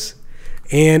witches.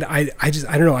 And I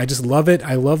don't know, I just love it.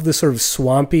 I love the sort of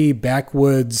swampy,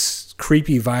 backwoods,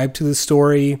 creepy vibe to the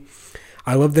story.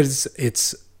 I love that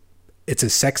it's a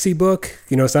sexy book.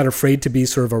 It's not afraid to be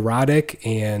sort of erotic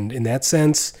and in that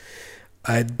sense,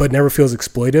 but never feels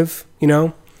exploitive,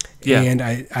 Yeah. And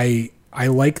I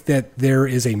like that there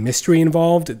is a mystery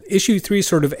involved. Issue 3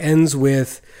 sort of ends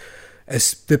with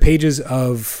the pages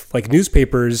of like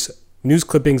newspapers, news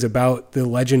clippings about the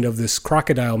legend of this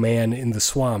crocodile man in the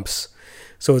swamps.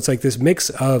 So it's like this mix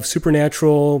of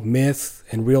supernatural, myth,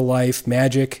 and real life,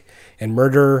 magic, and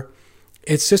murder.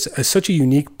 It's just such a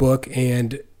unique book,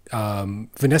 and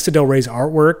Vanessa Del Rey's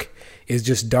artwork is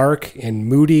just dark and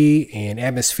moody and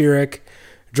atmospheric.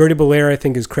 Jordi Belair, I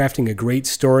think, is crafting a great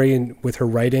story with her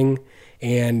writing,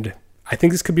 and I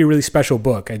think this could be a really special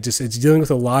book. It's dealing with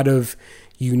a lot of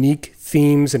unique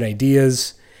themes and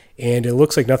ideas, and it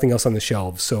looks like nothing else on the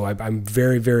shelves. So I'm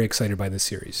very, very excited by this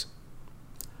series.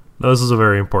 Now, this is a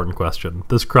very important question.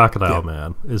 This crocodile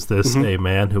man, is this a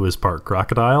man who is part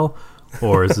crocodile,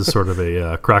 or is this sort of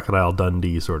a Crocodile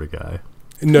Dundee sort of guy?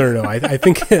 No. I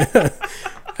think...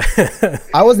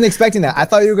 I wasn't expecting that. I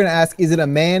thought you were going to ask, is it a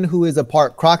man who is a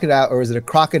part crocodile, or is it a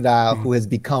crocodile who has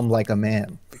become like a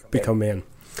man? Become man.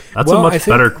 That's a much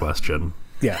better question.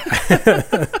 Yeah.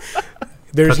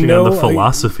 There's touching on the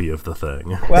philosophy of the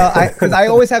thing. Well, because I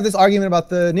always have this argument about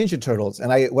the Ninja Turtles,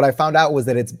 and what I found out was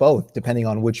that it's both, depending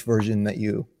on which version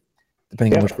you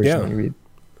read.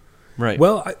 Right.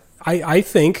 Well, I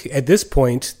think at this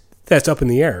point that's up in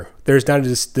the air. There's not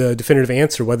just the definitive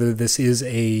answer whether this is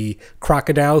a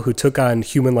crocodile who took on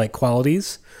human-like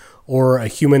qualities, or a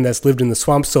human that's lived in the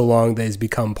swamp so long that has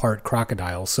become part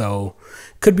crocodile. So,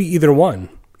 could be either one.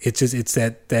 It's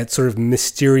that sort of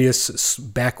mysterious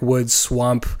backwoods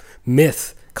swamp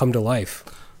myth come to life.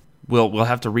 We'll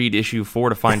have to read issue 4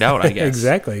 to find out, I guess.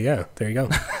 Exactly. Yeah. There you go.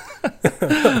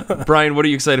 Brian, what are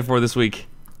you excited for this week?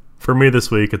 For me this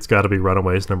week, it's got to be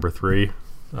Runaways number 3.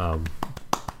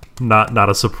 Not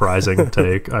a surprising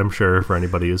take, I'm sure, for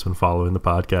anybody who's been following the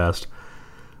podcast.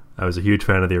 I was a huge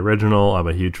fan of the original. I'm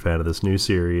a huge fan of this new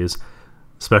series,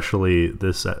 especially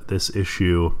this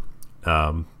issue.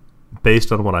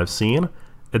 Based on what I've seen,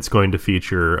 it's going to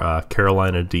feature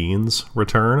Carolina Dean's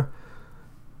return,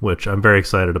 which I'm very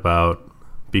excited about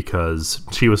because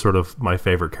she was sort of my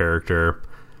favorite character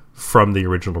from the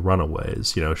original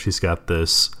Runaways. She's got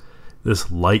this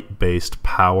light-based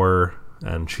power,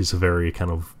 and she's a very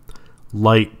kind of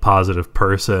light, positive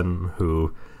person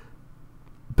who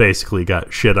basically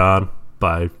got shit on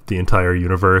by the entire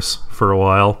universe for a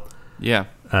while. Yeah.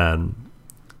 And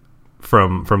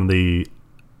from the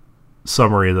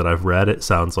summary that I've read, it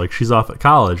sounds like she's off at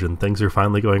college and things are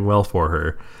finally going well for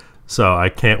her. So I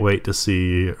can't wait to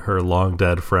see her long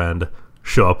dead friend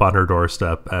show up on her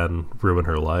doorstep and ruin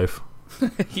her life.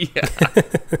 Yeah.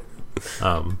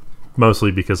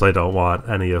 Mostly because I don't want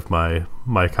any of my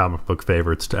comic book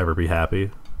favorites to ever be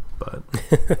happy. But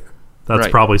that's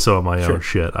probably some of my own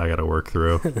shit I got to work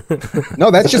through. No,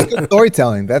 that's just good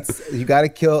storytelling. You got to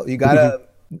kill. You got to,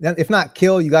 if not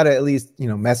kill, you got to at least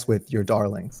mess with your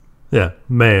darlings. Yeah,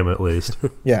 maim at least.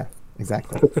 Yeah,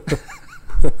 exactly.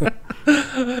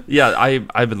 Yeah,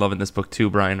 I've been loving this book too,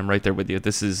 Brian. I'm right there with you.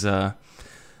 This is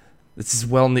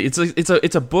well.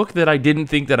 It's a book that I didn't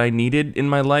think that I needed in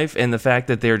my life, and the fact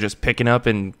that they're just picking up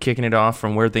and kicking it off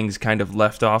from where things kind of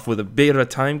left off with a bit of a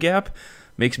time gap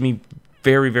makes me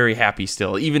very, very happy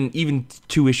still. Even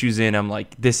 2 issues in, I'm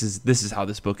like, this is how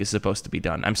this book is supposed to be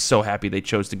done. I'm so happy they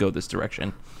chose to go this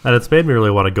direction. And it's made me really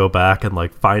want to go back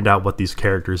and find out what these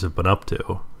characters have been up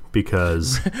to,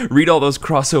 because read all those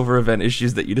crossover event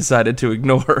issues that you decided to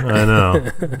ignore. I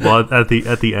know. Well, at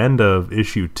the end of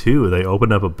issue 2, they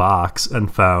opened up a box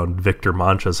and found Victor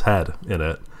Mancha's head in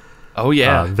it. Oh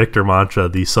yeah, Victor Mancha,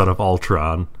 the son of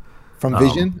Ultron. From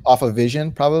Vision, off of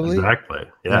Vision, probably. Exactly.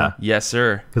 Yeah. Yes,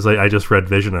 sir. Because I just read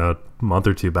Vision a month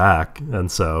or 2 back,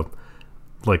 and so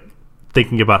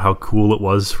thinking about how cool it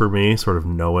was for me, sort of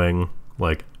knowing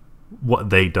like what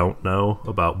they don't know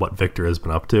about what Victor has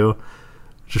been up to.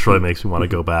 Just really makes me want to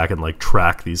go back and like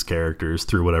track these characters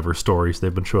through whatever stories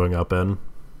they've been showing up in.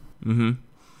 Mm-hmm.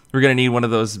 We're gonna need one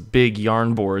of those big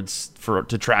yarn boards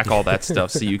to track all that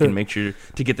stuff, so you can make sure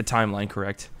to get the timeline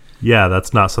correct. Yeah,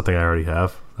 that's not something I already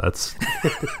have. That's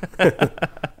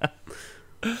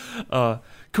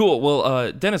cool.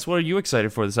 Well, Dennis, what are you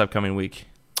excited for this upcoming week?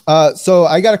 So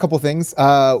I got a couple things.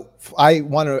 I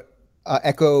want to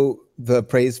echo the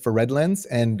praise for Redlands,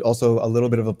 and also a little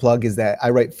bit of a plug is that I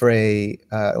write for a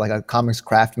comics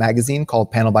craft magazine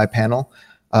called Panel by Panel,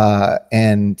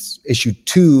 and issue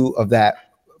 2 of that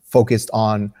focused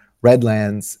on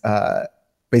Redlands.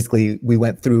 Basically, we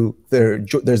went through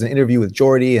there's an interview with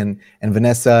Jordy and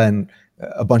Vanessa and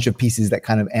a bunch of pieces that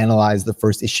kind of analyze the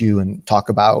first issue and talk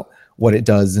about what it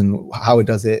does and how it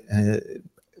does it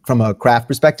from a craft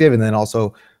perspective, and then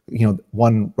also,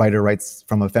 one writer writes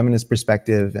from a feminist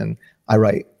perspective, and I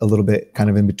write a little bit kind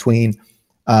of in between.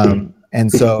 And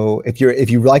so if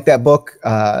you like that book,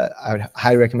 I would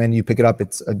highly recommend you pick it up.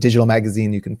 It's a digital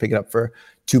magazine. You can pick it up for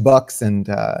 $2, and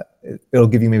it'll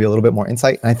give you maybe a little bit more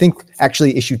insight. And I think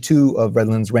actually issue 2 of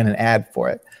Redlands ran an ad for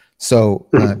it. So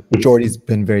Jordy's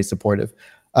been very supportive.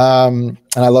 And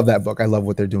I love that book. I love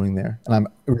what they're doing there. And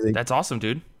that's awesome,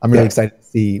 dude. I'm really excited to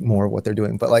see more of what they're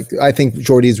doing. But I think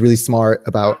Jordy is really smart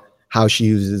about how she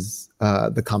uses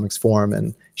the comics form,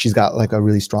 and she's got like a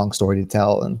really strong story to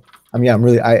tell. And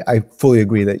I fully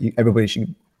agree that everybody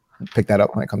should pick that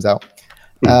up when it comes out.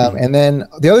 And then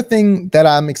the other thing that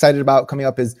I'm excited about coming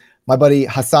up is my buddy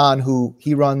Hassan, who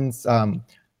he runs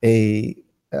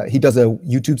he does a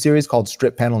YouTube series called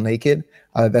Strip Panel Naked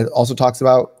that also talks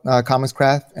about comics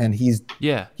craft, and he's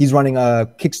running a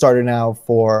Kickstarter now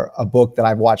for a book that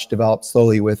I've watched develop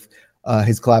slowly with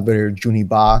his collaborator Juni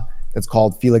Ba. That's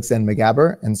called Felix and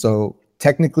Magaber. And so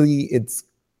technically,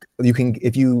 you can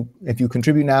if you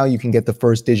contribute now, you can get the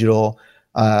first digital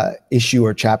issue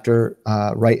or chapter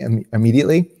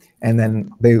immediately, and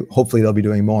then hopefully they'll be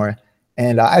doing more.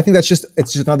 And I think it's just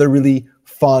another really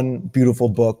fun, beautiful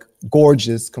book.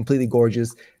 Gorgeous, completely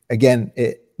gorgeous. Again,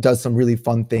 it does some really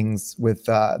fun things with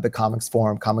the comics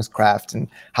form, comics craft, and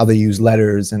how they use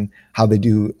letters and how they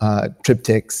do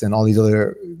triptychs and all these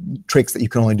other tricks that you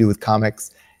can only do with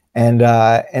comics. And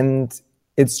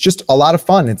it's just a lot of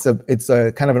fun. It's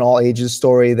a kind of an all ages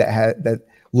story that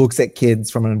looks at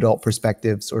kids from an adult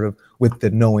perspective, sort of with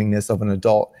the knowingness of an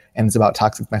adult. And it's about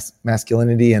toxic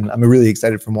masculinity. And I'm really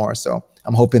excited for more. So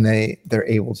I'm hoping they're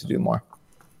able to do more.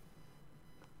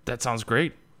 That sounds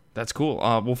great. That's cool.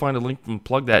 We'll find a link and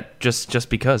plug that just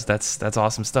because that's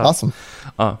awesome stuff. Awesome.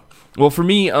 Well, for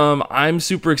me, I'm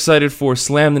super excited for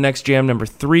Slam the Next Jam number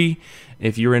 3.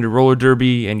 If you're into roller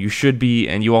derby, and you should be,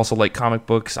 and you also like comic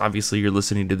books, obviously you're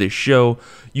listening to this show,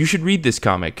 you should read this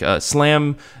comic.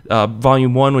 Slam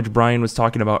Volume 1, which Brian was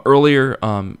talking about earlier,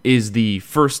 is the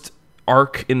first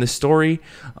arc in the story,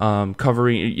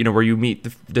 covering, where you meet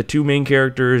the 2 main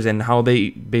characters and how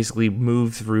they basically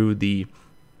move through the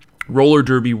roller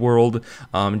derby world,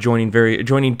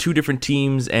 joining 2 different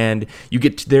teams, and you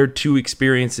get their 2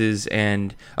 experiences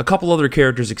and a couple other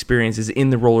characters' experiences in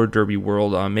the roller derby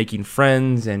world, making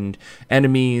friends and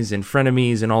enemies and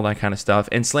frenemies and all that kind of stuff.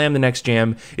 And Slam the Next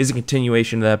Jam is a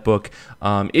continuation of that book.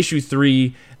 Issue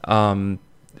 3,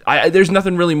 there's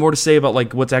nothing really more to say about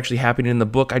like what's actually happening in the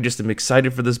book. I just am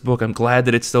excited for this book. I'm glad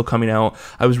that it's still coming out.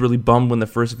 I was really bummed when the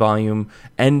first volume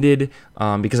ended,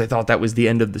 because I thought that was the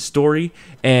end of the story.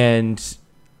 And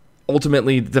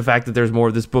ultimately, the fact that there's more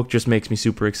of this book just makes me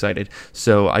super excited.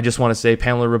 So I just want to say,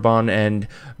 Pamela Raban and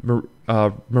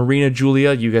Marina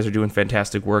Julia, you guys are doing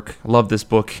fantastic work. I love this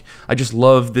book. I just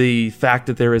love the fact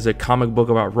that there is a comic book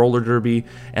about roller derby,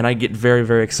 and I get very,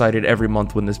 very excited every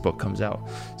month when this book comes out.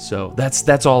 So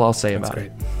that's all I'll say about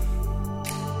it.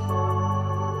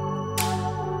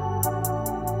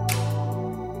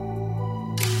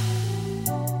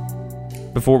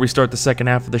 Before we start the second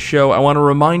half of the show, I want to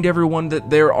remind everyone that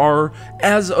there are,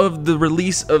 as of the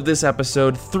release of this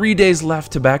episode, 3 days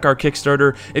left to back our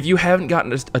Kickstarter. If you haven't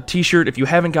gotten a t-shirt, if you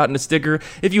haven't gotten a sticker,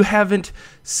 if you haven't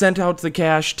sent out the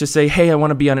cash to say, hey, I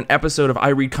want to be on an episode of I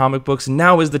Read Comic Books,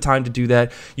 now is the time to do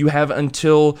that. You have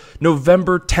until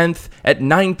November 10th at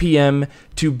 9 p.m.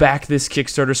 to back this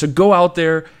Kickstarter. So go out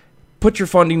there, put your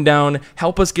funding down,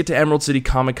 help us get to Emerald City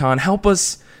Comic Con, help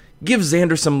us give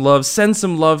Xander some love, send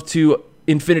some love to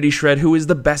Infinity Shred, who is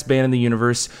the best band in the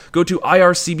universe. Go to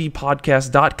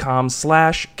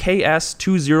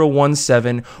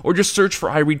ircbpodcast.com/KS2017, or just search for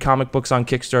I Read Comic Books on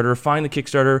Kickstarter. Find the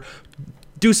Kickstarter,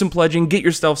 do some pledging, get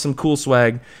yourself some cool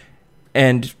swag.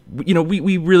 And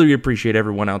we really appreciate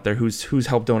everyone out there who's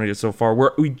helped donate it so far.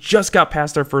 We just got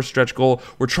past our first stretch goal.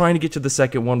 We're trying to get to the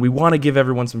second one. We want to give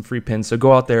everyone some free pins, so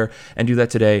go out there and do that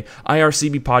today.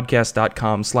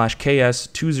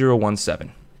 ircbpodcast.com/KS2017.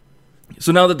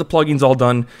 So now that the plugging's all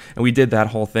done and we did that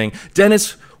whole thing,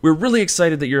 Dennis, we're really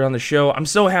excited that you're on the show. I'm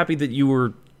so happy that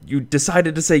you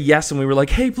decided to say yes, and we were like,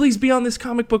 hey, please be on this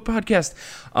comic book podcast.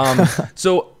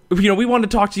 So we wanted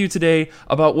to talk to you today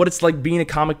about what it's like being a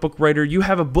comic book writer. You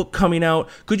have a book coming out.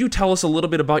 Could you tell us a little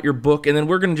bit about your book? And then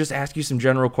we're going to just ask you some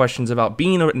general questions about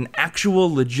being an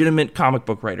actual legitimate comic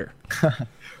book writer.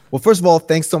 Well, first of all,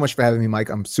 thanks so much for having me, Mike.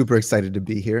 I'm super excited to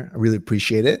be here. I really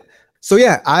appreciate it. So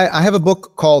yeah, I have a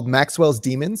book called Maxwell's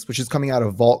Demons, which is coming out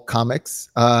of Vault Comics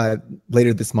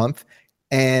later this month.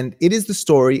 And it is the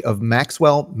story of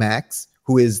Maxwell Max,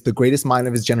 who is the greatest mind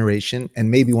of his generation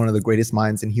and maybe one of the greatest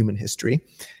minds in human history.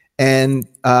 And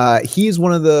he is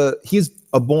a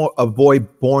boy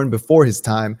born before his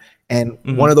time, and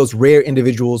one of those rare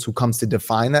individuals who comes to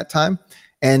define that time.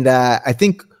 And I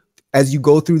think as you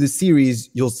go through the series,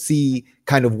 you'll see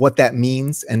kind of what that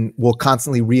means, and we'll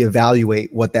constantly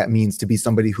reevaluate what that means to be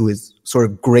somebody who is sort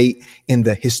of great in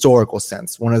the historical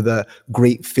sense, one of the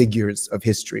great figures of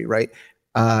history, right?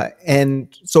 And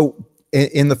so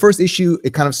in the first issue,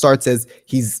 it kind of starts as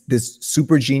he's this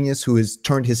super genius who has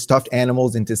turned his stuffed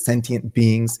animals into sentient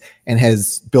beings and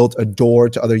has built a door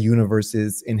to other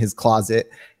universes in his closet.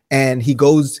 And he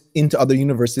goes into other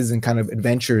universes and kind of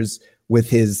adventures with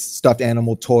his stuffed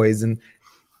animal toys, and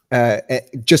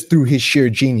just through his sheer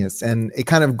genius. And it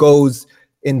kind of goes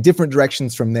in different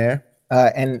directions from there.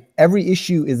 And every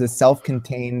issue is a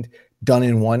self-contained, done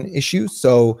in one issue.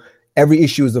 So every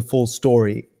issue is a full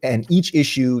story, and each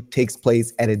issue takes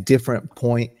place at a different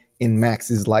point in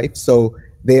Max's life. So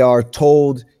they are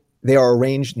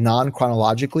arranged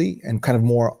non-chronologically and kind of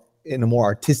more in a more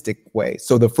artistic way.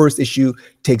 So the first issue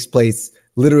takes place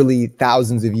literally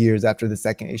thousands of years after the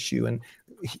second issue. And,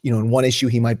 in one issue,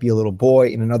 he might be a little boy.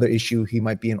 In another issue, he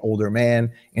might be an older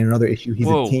man. In another issue, he's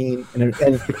a teen. And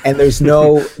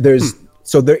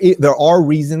there are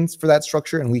reasons for that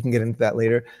structure, and we can get into that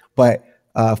later. But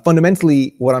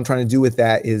fundamentally, what I'm trying to do with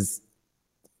that is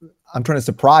I'm trying to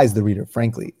surprise the reader,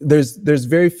 frankly. There's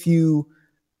very few.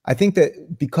 I think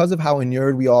that because of how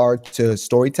inured we are to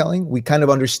storytelling, we kind of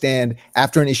understand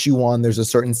after an issue one, there's a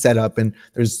certain setup, and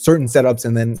there's certain setups,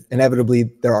 and then inevitably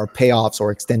there are payoffs or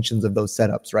extensions of those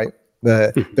setups, right?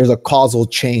 There's a causal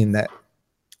chain that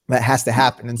has to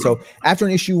happen. And so after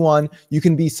an issue one, you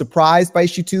can be surprised by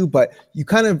issue two, but you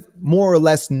kind of more or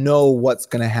less know what's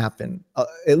going to happen.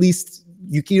 At least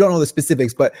you don't know the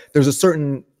specifics, but there's a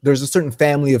certain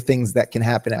family of things that can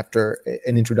happen after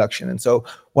an introduction. And so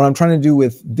what I'm trying to do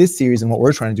with this series, and what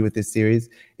we're trying to do with this series,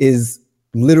 is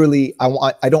literally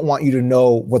I don't want you to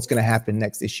know what's going to happen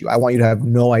next issue. I want you to have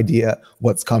no idea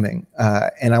what's coming,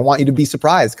 and I want you to be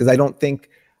surprised, because I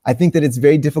think that it's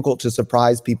very difficult to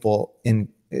surprise people who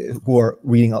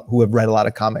have read a lot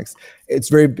of comics. It's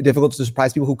very difficult to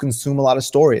surprise people who consume a lot of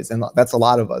stories, and that's a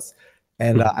lot of us.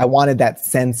 And I wanted that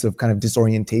sense of kind of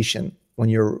disorientation when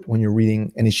you're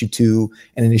reading an issue 2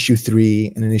 and an issue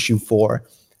 3 and an issue 4.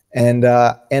 And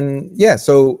I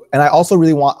also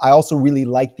really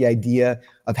like the idea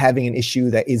of having an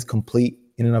issue that is complete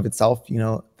in and of itself.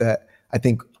 That I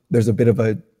think there's a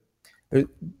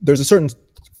certain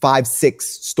 5-6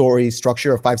 story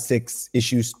structure or 5-6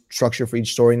 issue structure for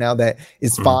each story now that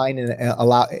is fine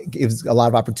and gives a lot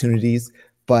of opportunities,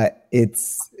 but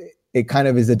it kind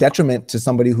of is a detriment to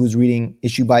somebody who's reading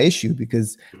issue by issue,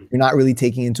 because you're not really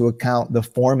taking into account the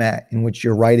format in which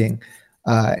you're writing.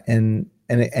 And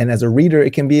as a reader,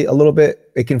 it can feel a little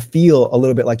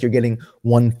bit like you're getting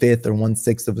 1/5 or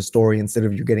 1/6 of a story instead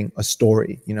of you're getting a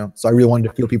story, So I really wanted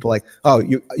to feel people like, oh,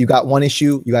 you got one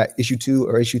issue, you got issue 2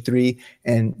 or issue 3,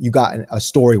 and you got a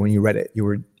story when you read it.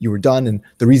 You were done, and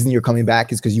the reason you're coming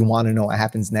back is because you want to know what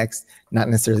happens next, not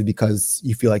necessarily because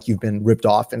you feel like you've been ripped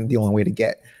off, and the only way to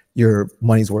get your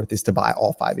money's worth is to buy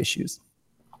all 5 issues.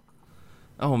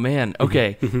 Oh man.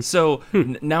 Okay. So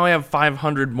now I have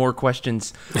 500 more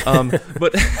questions.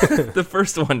 But the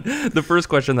first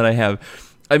question that I have,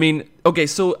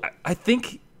 so I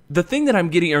think the thing that I'm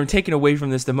taking away from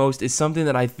this the most is something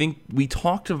that I think we've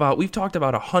talked about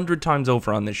 100 times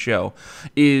over on this show,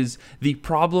 is the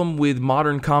problem with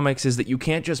modern comics is that you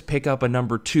can't just pick up a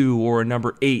number 2 or a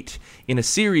number 8 in a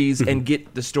series and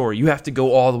get the story. You have to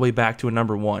go all the way back to a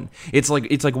number 1. It's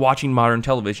like watching modern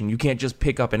television. You can't just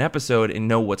pick up an episode and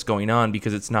know what's going on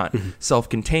because it's not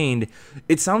self-contained.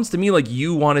 It sounds to me like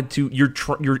you wanted to, you're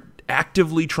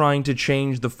actively trying to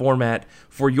change the format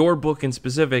for your book in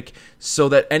specific so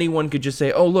that anyone could just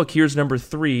say, oh, look, here's number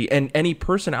 3. And any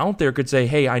person out there could say,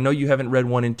 hey, I know you haven't read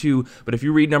 1 and 2, but if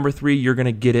you read number 3, you're going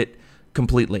to get it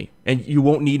completely. And you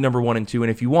won't need number 1 and 2. And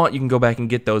if you want, you can go back and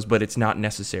get those, but it's not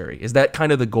necessary. Is that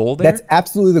kind of the goal there? That's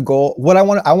absolutely the goal. What I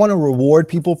want to reward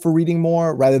people for reading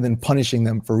more rather than punishing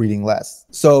them for reading less.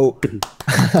 So,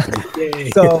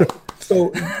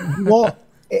 well,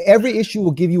 every issue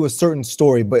will give you a certain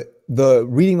story, but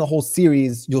reading the whole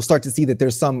series, you'll start to see that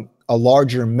there's a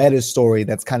larger meta story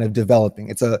that's kind of developing.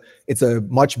 It's a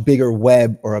much bigger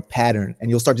web or a pattern, and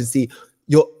you'll start to see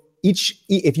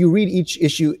if you read each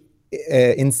issue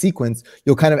in sequence,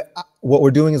 you'll kind of, what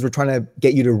we're doing is we're trying to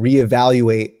get you to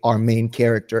reevaluate our main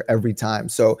character every time.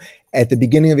 So at the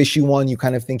beginning of issue 1, you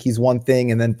kind of think he's one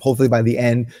thing, and then hopefully by the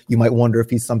end, you might wonder if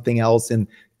he's something else. And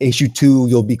issue 2,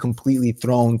 you'll be completely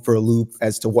thrown for a loop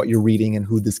as to what you're reading and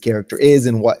who this character is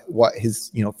and what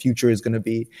his future is going to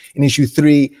be. In issue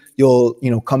 3,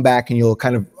 you'll come back and you'll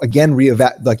kind of again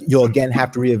you'll again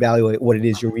have to reevaluate what it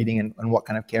is you're reading and what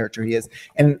kind of character he is.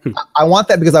 And I want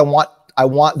that because I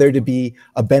want there to be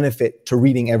a benefit to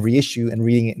reading every issue and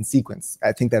reading it in sequence.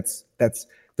 I think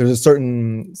there's a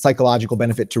certain psychological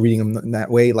benefit to reading them in that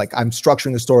way. Like I'm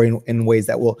structuring the story in ways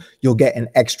that you'll get an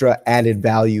extra added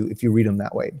value if you read them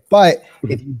that way. But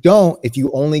if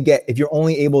you're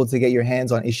only able to get your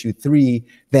hands on issue 3,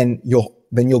 then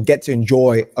you'll get to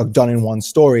enjoy a done in one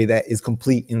story that is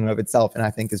complete in and of itself, and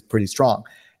I think is pretty strong.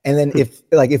 And then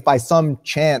if by some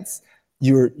chance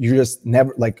you're just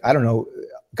never, I don't know,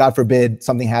 God forbid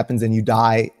something happens and you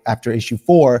die after issue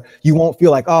 4, you won't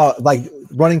feel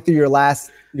running through your last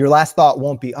thought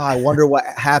won't be, I wonder what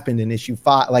happened in issue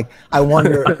 5. I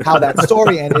wonder how that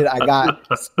story ended. I got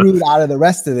screwed out of the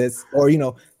rest of this. Or,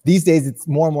 these days it's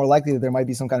more and more likely that there might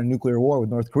be some kind of nuclear war with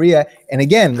North Korea. And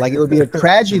again, it would be a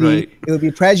tragedy. Right. It would be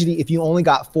a tragedy if you only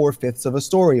got 4/5 of a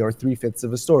story or 3/5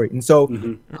 of a story. And so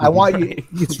I want you,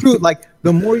 it's true.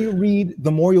 The more you read,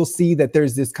 the more you'll see that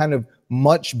there's this kind of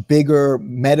much bigger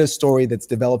meta story that's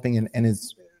developing and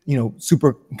is,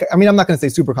 super, I'm not going to say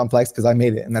super complex because I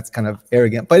made it and that's kind of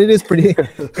arrogant, but it is pretty,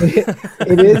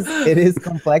 it is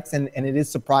complex and it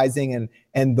is surprising.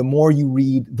 And the more you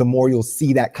read, the more you'll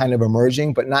see that kind of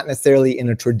emerging, but not necessarily in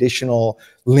a traditional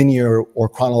linear or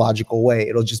chronological way.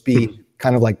 It'll just be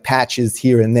kind of like patches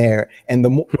here and there. And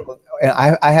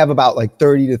I have about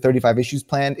 30 to 35 issues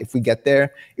planned. If we get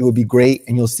there, it would be great.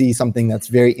 And you'll see something that's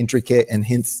very intricate and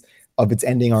hints of its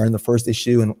ending are in the first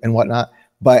issue and whatnot.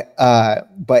 But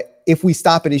if we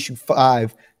stop at issue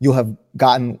 5, you'll have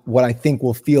gotten what I think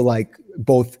will feel like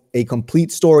both a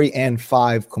complete story and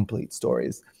 5 complete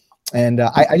stories. And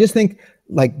I just think,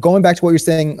 going back to what you're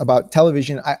saying about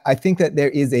television, I think that there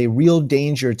is a real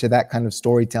danger to that kind of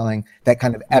storytelling, that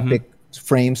kind of epic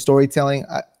frame storytelling.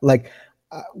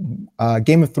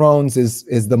 Game of Thrones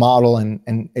is the model,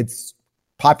 and it's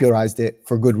popularized it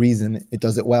for good reason. It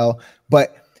does it well.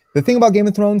 But the thing about Game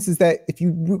of Thrones is that if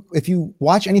you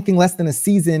watch anything less than a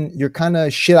season, you're kind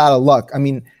of shit out of luck. I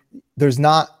mean, there's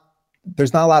not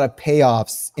a lot of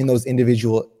payoffs in those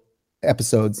individual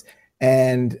episodes.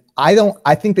 And I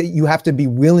think that you have to be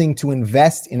willing to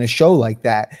invest in a show like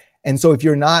that. And so if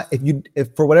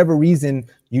for whatever reason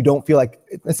you don't feel like,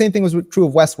 the same thing was true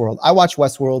of Westworld. I watched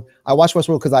Westworld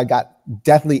because I got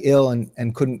deathly ill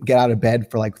and couldn't get out of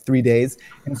bed for 3 days.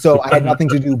 And so I had nothing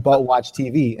to do but watch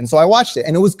TV. And so I watched it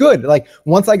and it was good.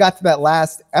 Once I got to that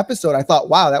last episode, I thought,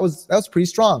 wow, that was pretty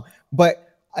strong. But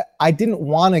I didn't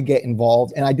want to get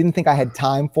involved and I didn't think I had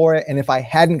time for it. And if I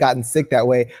hadn't gotten sick that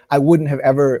way, I wouldn't have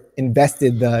ever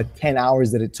invested the 10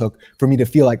 hours that it took for me to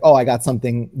feel like, oh, I got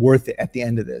something worth it at the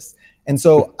end of this. And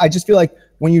so I just feel like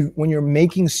when you're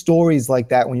making stories like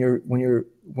that, when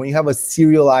you have a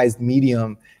serialized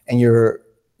medium and you're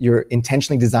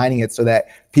intentionally designing it so that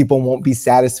people won't be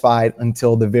satisfied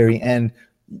until the very end,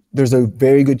 there's a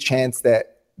very good chance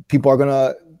that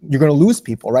you're going to lose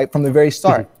people right from the very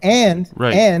start.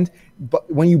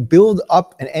 But when you build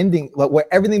up an ending, where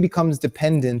everything becomes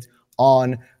dependent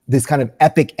on this kind of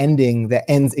epic ending that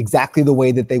ends exactly the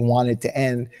way that they want it to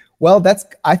end, well,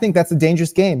 I think that's a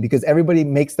dangerous game because everybody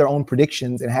makes their own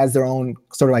predictions and has their own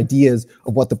sort of ideas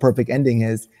of what the perfect ending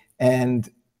is. And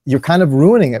you're kind of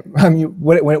ruining it. I mean,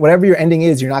 whatever your ending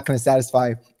is, you're not going to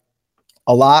satisfy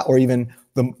a lot or even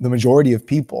the majority of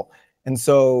people. And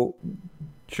so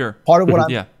sure. Part of what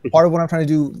I'm trying to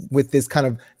do with this kind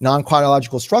of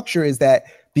non-chronological structure is that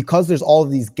because there's all of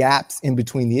these gaps in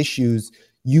between the issues,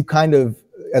 you kind of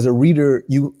as a reader,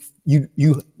 you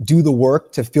do the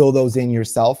work to fill those in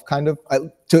yourself, kind of,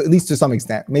 to at least to some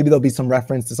extent. Maybe there'll be some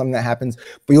reference to something that happens,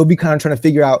 but you'll be kind of trying to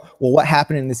figure out, well, what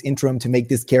happened in this interim to make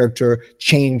this character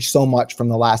change so much from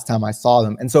the last time I saw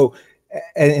them. And so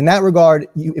in that regard,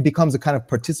 it becomes a kind of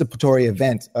participatory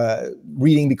event.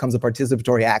 Reading becomes a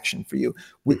participatory action for you.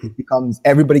 It becomes,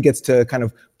 everybody gets to kind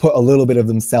of put a little bit of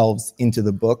themselves into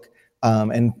the book.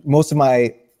 And most of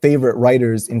my favorite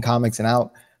writers in comics and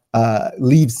out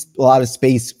leaves a lot of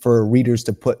space for readers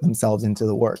to put themselves into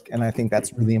the work. And I think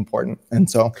that's really important. And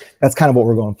so that's kind of what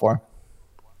we're going for.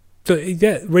 So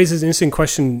that raises an interesting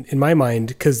question in my mind,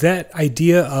 because that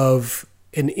idea of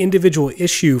an individual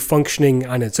issue functioning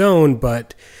on its own,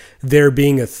 but there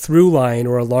being a through line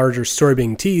or a larger story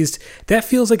being teased, that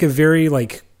feels like a very,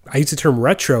 like, I use the term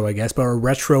retro, I guess, but a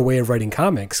retro way of writing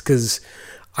comics, because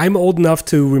I'm old enough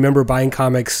to remember buying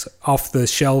comics off the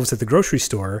shelves at the grocery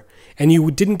store, and you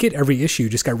didn't get every issue, you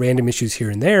just got random issues here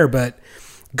and there. But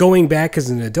going back as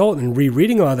an adult and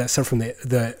rereading a lot of that stuff from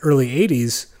the early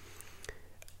 80s,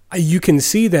 you can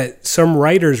see that some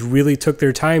writers really took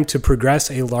their time to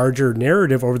progress a larger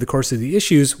narrative over the course of the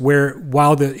issues, where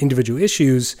while the individual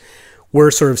issues were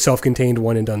sort of self-contained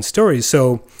one and done stories.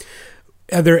 So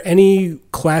are there any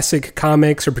classic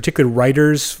comics or particular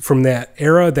writers from that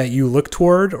era that you look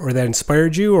toward or that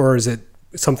inspired you, or is it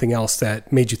something else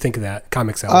that made you think of that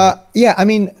comics album? Yeah, I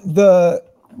mean, there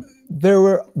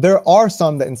are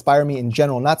some that inspire me in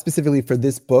general, not specifically for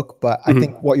this book, but I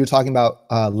think what you're talking about,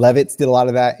 Levitz did a lot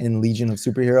of that in Legion of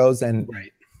Superheroes, and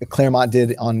Claremont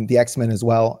did on the X-Men as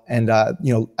well. And I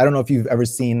don't know if you've ever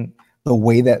seen the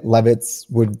way that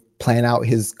Levitz would plan out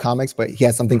his comics, but he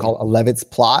has something called a Levitz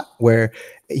plot, where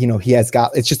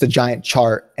it's just a giant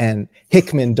chart, and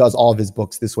Hickman does all of his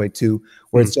books this way too,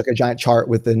 where it's like a giant chart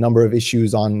with the number of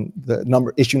issues on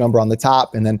the issue number on the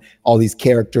top, and then all these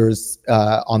characters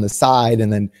on the side,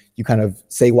 and then you kind of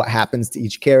say what happens to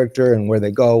each character and where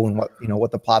they go and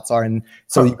what the plots are. And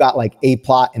so you've got like A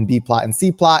plot and B plot and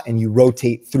C plot, and you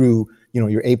rotate through,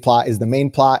 your A plot is the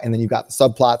main plot, and then you've got the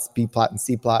subplots, B plot and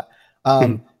C plot.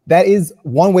 That is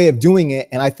one way of doing it,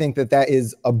 and I think that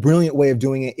is a brilliant way of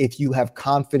doing it if you have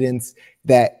confidence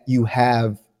that you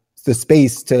have the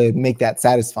space to make that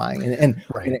satisfying. And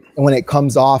when it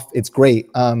comes off, it's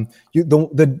great.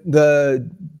 The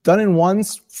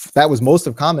done-in-ones, that was most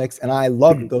of comics, and I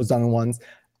loved those done-in-ones.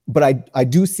 But I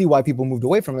do see why people moved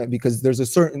away from it, because there's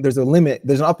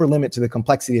an upper limit to the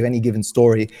complexity of any given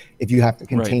story if you have to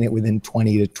contain it within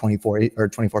 20 to 24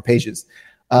 pages.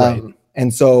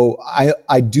 And so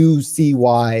I do see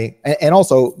why, and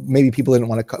also maybe people didn't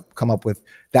want to come up with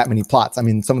that many plots. I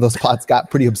mean, some of those plots got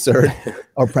pretty absurd,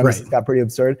 or premises got pretty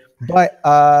absurd. But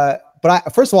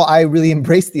first of all, I really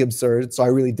embrace the absurd, so I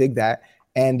really dig that.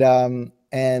 And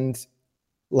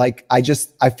like I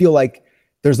feel like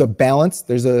there's a balance.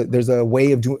 There's a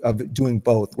way of doing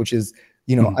both, which is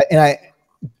to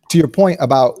your point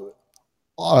about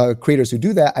creators who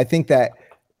do that, I think that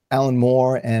Alan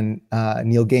Moore and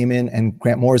Neil Gaiman and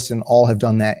Grant Morrison all have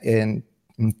done that in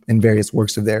various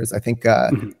works of theirs. I think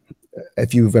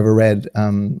if you've ever read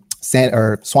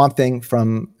Swamp Thing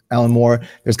from Alan Moore,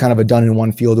 there's kind of a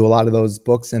done-in-one feel to a lot of those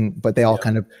books, but they all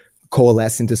kind of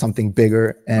coalesce into something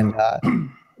bigger. And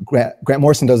Grant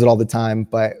Morrison does it all the time,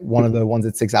 but one of the ones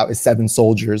that sticks out is Seven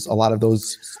Soldiers. A lot of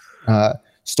those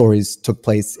stories took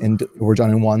place and were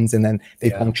done in ones, and then they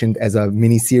functioned as a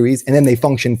mini series, and then they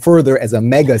functioned further as a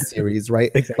mega series,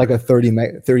 right? Like a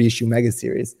 30 issue mega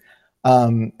series.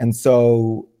 And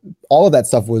so all of that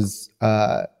stuff was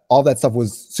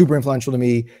super influential to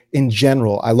me in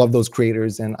general. I love those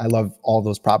creators and I love all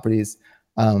those properties.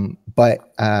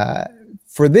 But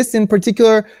for this in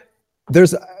particular,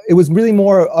 it was really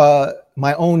more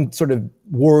my own sort of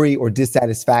worry or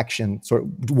dissatisfaction, sort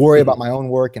of worry about my own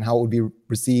work and how it would be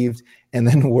received, and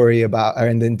then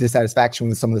and then dissatisfaction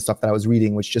with some of the stuff that I was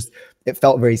reading, which it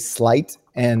felt very slight.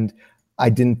 And I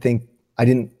didn't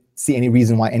see any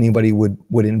reason why anybody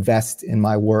would invest in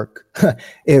my work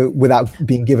without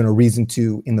being given a reason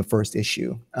to in the first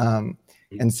issue.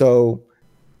 And so,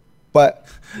 but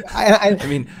I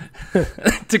mean,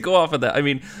 to go off of that, I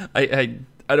mean,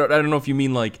 I don't know if you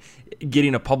mean like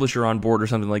getting a publisher on board or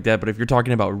something like that, but if you're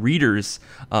talking about readers,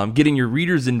 getting your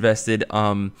readers invested,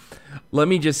 let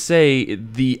me just say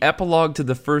the epilogue to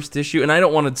the first issue, and I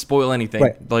don't want to spoil anything,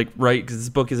 because this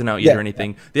book isn't out yet or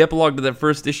anything. The epilogue to that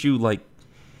first issue,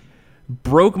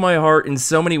 broke my heart in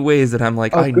so many ways that I'm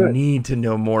like, I need to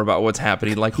know more about what's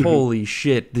happening. Like, holy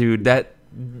shit, dude, that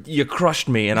you crushed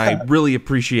me, and I really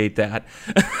appreciate that.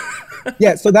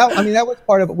 Yeah, so that was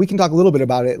part of it. We can talk a little bit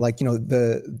about it,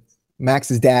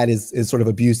 Max's dad is sort of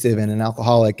abusive and an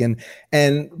alcoholic,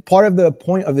 and part of the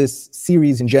point of this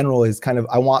series in general is kind of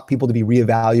I want people to be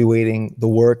reevaluating the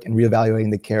work and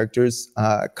reevaluating the characters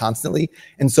constantly.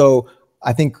 And so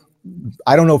I think,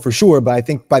 I don't know for sure, but I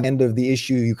think by the end of the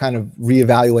issue you kind of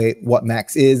reevaluate what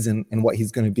Max is and what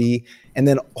he's going to be, and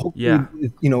then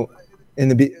hopefully, you know,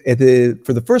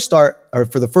 for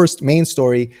the first main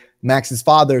story, Max's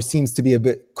father seems to be a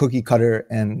bit cookie cutter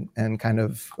and kind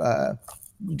of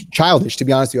childish, to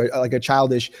be honest with you, like a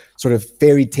childish sort of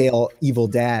fairy tale evil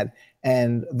dad.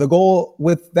 And the goal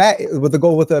with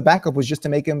the backup was just to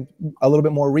make him a little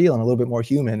bit more real and a little bit more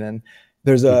human. And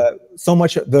there's so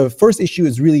much. The first issue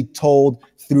is really told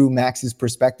through Max's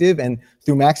perspective, and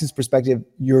through Max's perspective,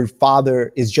 your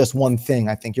father is just one thing.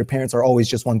 I think your parents are always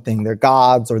just one thing. They're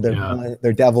gods or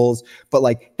they're devils, but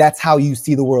like that's how you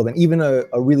see the world. And even a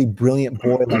really brilliant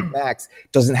boy like Max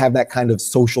doesn't have that kind of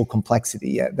social complexity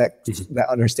yet, that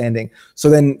understanding. So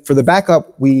then for the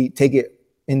backup, we take it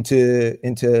into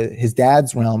his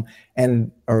dad's realm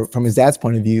or from his dad's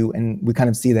point of view, and we kind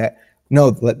of see that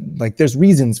no, like there's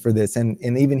reasons for this, and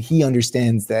even he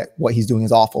understands that what he's doing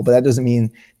is awful, but that doesn't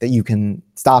mean that you can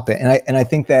stop it. And I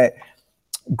think that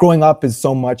growing up is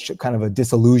so much kind of a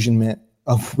disillusionment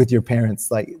with your parents.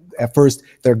 Like at first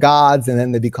they're gods, and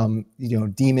then they become, you know,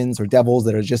 demons or devils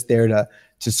that are just there to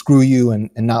screw you and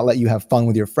not let you have fun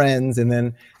with your friends. And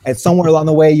then at somewhere along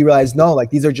the way you realize, no,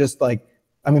 like these are just like,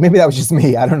 I mean, maybe that was just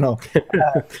me. I don't know.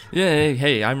 Yeah.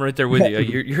 Hey, I'm right there with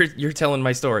you. You're telling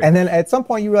my story. And then at some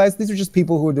point you realize these are just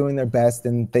people who are doing their best,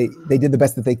 and they did the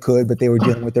best that they could, but they were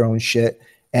dealing with their own shit.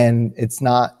 And it's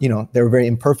not, you know, they're very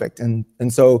imperfect. And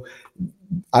so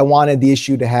I wanted the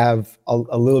issue to have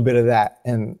a little bit of that.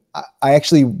 And I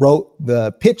actually wrote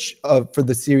the pitch for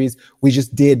the series. We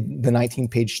just did the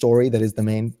 19-page story that is the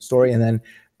main story. And then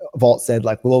Vault said,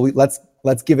 like, well,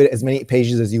 let's give it as many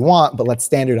pages as you want, but let's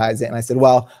standardize it. And I said,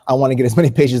 well, I want to get as many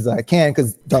pages as I can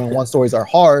because done in one stories are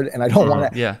hard, and I don't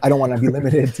want to be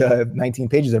limited to 19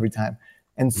 pages every time.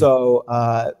 And so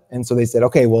they said,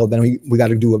 okay, well then we got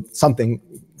to do something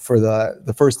for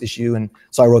the first issue. And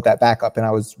so I wrote that backup, and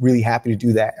I was really happy to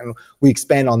do that. And we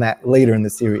expand on that later in the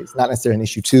series, not necessarily in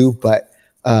issue 2, but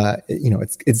you know,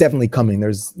 it's definitely coming.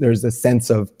 There's a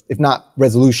sense of, if not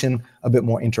resolution, a bit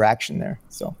more interaction there.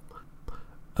 So.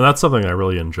 And that's something I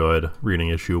really enjoyed reading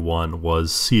issue 1,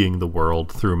 was seeing the world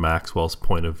through Maxwell's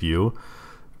point of view,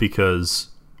 because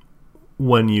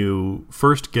when you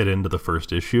first get into the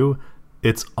first issue,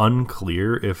 it's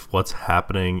unclear if what's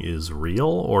happening is real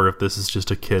or if this is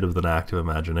just a kid with an active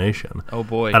imagination. Oh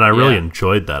boy. And I really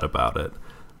enjoyed that about it,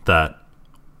 that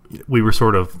we were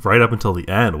sort of, right up until the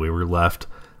end, we were left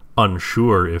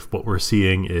unsure if what we're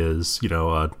seeing is, you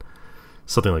know,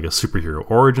 something like a superhero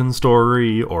origin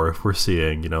story, or if we're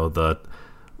seeing, you know, the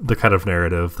kind of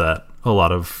narrative that a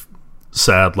lot of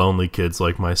sad, lonely kids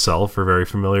like myself are very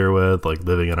familiar with, like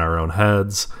living in our own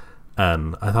heads.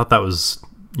 And I thought that was,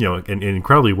 you know,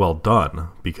 incredibly well done,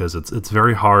 because it's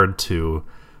very hard to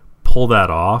pull that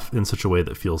off in such a way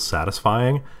that feels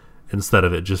satisfying, instead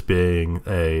of it just being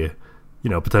a, you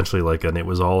know, potentially like an "it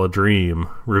was all a dream"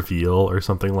 reveal or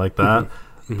something like that.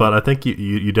 But I think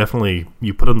you definitely,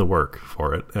 you put in the work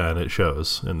for it, and it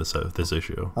shows in this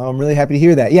issue. I'm really happy to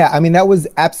hear that. Yeah, I mean, that was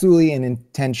absolutely an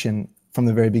intention from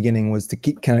the very beginning, was to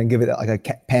kind of give it like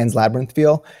a Pan's Labyrinth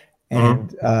feel.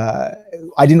 And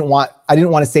I didn't want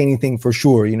to say anything for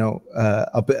sure, you know,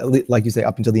 like you say,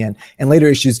 up until the end. And later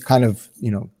issues kind of,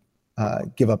 you know,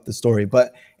 give up the story.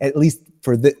 But at least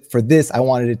for this, I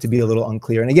wanted it to be a little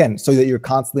unclear. And again, so that you're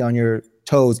constantly on your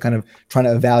toes, kind of trying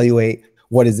to evaluate,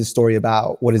 what is this story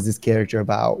about? What is this character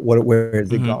about? Where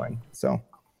is it going? So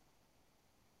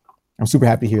I'm super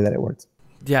happy to hear that it worked.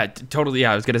 Yeah, totally.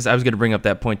 Yeah, I was gonna bring up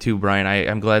that point too, Brian.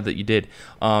 I'm glad that you did.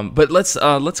 But let's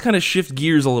kind of shift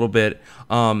gears a little bit.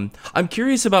 I'm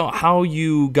curious about how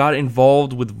you got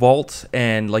involved with Vault,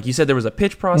 and like you said, there was a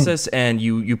pitch process, and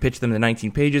you pitched them the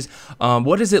 19 pages.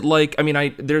 What is it like? I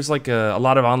mean, there's like a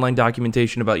lot of online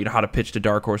documentation about, you know, how to pitch to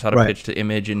Dark Horse, how to pitch to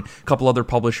Image, and a couple other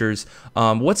publishers.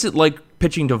 What's it like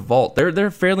pitching to Vault? They're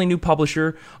a fairly new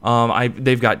publisher.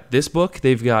 They've got this book,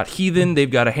 they've got Heathen,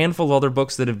 they've got a handful of other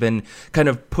books that have been kind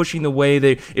of pushing the way.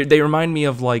 They remind me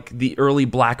of like the early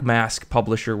Black Mask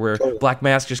publisher, where Black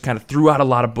Mask just kind of threw out a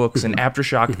lot of books, and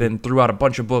Aftershock then threw out a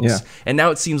bunch of books, and now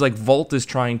it seems like Vault is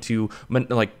trying to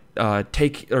like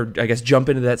take, or I guess jump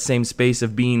into that same space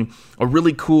of being a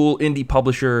really cool indie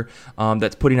publisher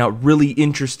that's putting out really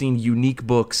interesting, unique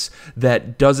books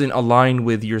that doesn't align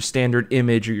with your standard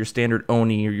Image or your standard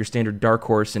Oni or your standard Dark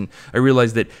Horse. And I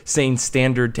realize that saying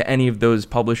standard to any of those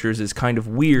publishers is kind of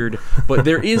weird, but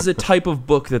there is a type of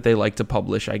book that they like to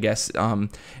publish, I guess.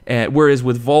 Whereas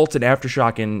with Vault and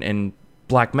Aftershock and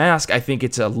Black Mask, I think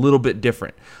it's a little bit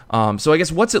different. So I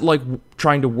guess what's it like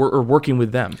trying to working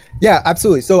with them? Yeah,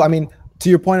 absolutely. So I mean, to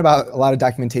your point about a lot of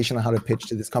documentation on how to pitch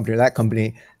to this company or that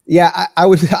company, yeah, I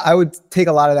would take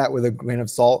a lot of that with a grain of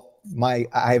salt. I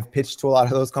have pitched to a lot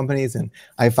of those companies, and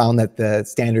I found that the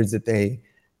standards that they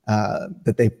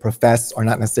profess are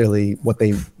not necessarily what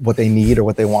they need or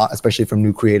what they want, especially from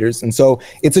new creators. And so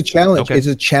it's a challenge. Okay. It's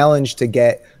a challenge to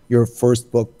get your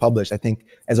first book published. I think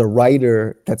as a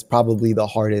writer, that's probably the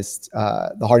hardest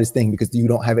thing, because you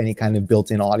don't have any kind of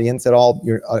built-in audience at all.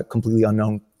 You're a completely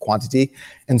unknown quantity,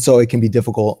 and so it can be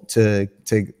difficult to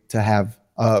have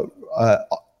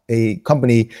a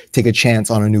company take a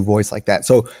chance on a new voice like that.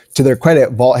 So to their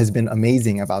credit, Vault has been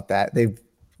amazing about that. They've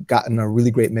gotten a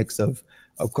really great mix of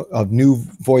new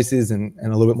voices and a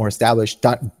little bit more established.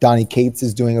 Donnie Cates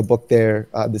is doing a book there,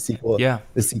 the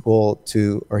sequel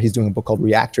to, or he's doing a book called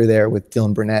Reactor there with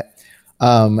Dylan Burnett.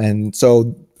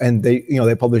 And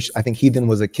they published, I think Heathen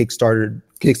was a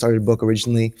Kickstarted book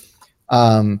originally.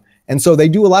 And so they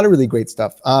do a lot of really great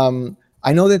stuff.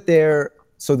 I know that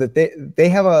they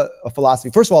have a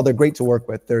philosophy. First of all, they're great to work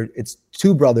with. It's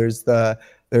two brothers.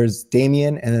 There's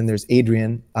Damien and then there's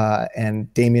Adrian,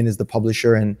 and Damien is the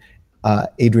publisher and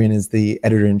Adrian is the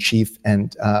editor-in-chief,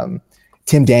 and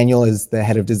Tim Daniel is the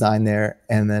head of design there,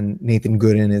 and then Nathan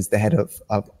Gooden is the head of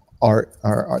art,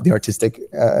 or the artistic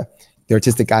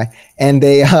guy. And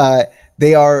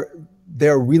they're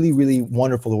really, really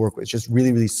wonderful to work with. Just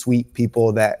really, really sweet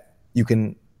people that you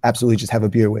can absolutely just have a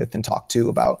beer with and talk to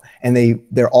about. And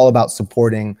they're all about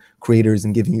supporting creators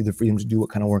and giving you the freedom to do what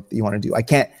kind of work that you want to do. I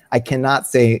cannot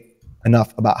say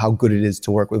enough about how good it is to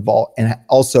work with Vault, and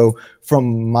also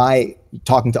from my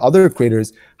talking to other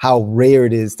creators, how rare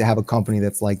it is to have a company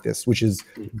that's like this, which is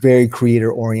very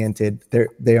creator oriented.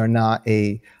 They are not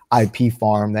a IP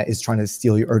farm that is trying to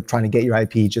steal you or trying to get your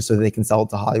IP just so they can sell it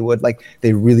to Hollywood. Like,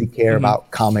 they really care about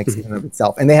comics in and of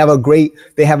itself, and they have a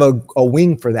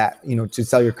wing for that, to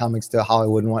sell your comics to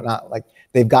Hollywood and whatnot. Like,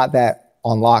 they've got that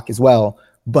on lock as well,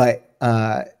 but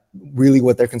really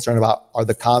what they're concerned about are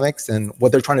the comics, and what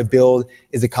they're trying to build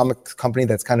is a comics company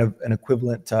that's kind of an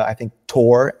equivalent to, I think,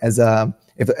 Tor as a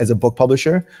book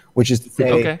publisher, which is to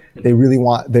say they really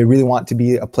want to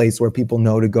be a place where people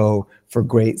know to go for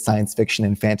great science fiction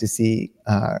and fantasy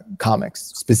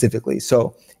comics specifically.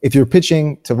 So if you're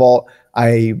pitching to Vault,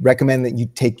 I recommend that you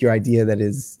take your idea that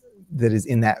is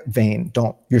in that vein.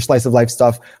 Your slice of life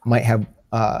stuff might have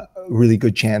a really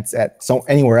good chance at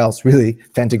anywhere else, really,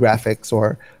 Fantagraphics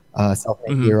or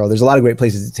Self-Made Hero. There's a lot of great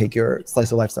places to take your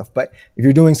slice of life stuff. But if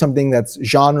you're doing something that's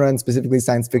genre and specifically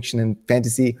science fiction and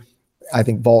fantasy, I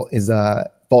think Vault is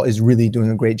really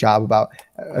doing a great job about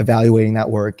evaluating that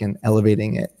work and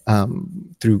elevating it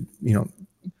through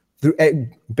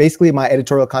basically my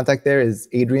editorial contact there is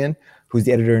Adrian, who's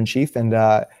the editor-in-chief, and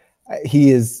he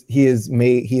has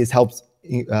helped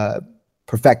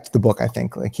perfect the book. I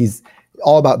think, like, he's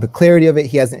all about the clarity of it.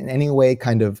 He hasn't in any way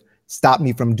kind of stopped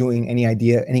me from doing any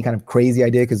kind of crazy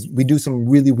idea, because we do some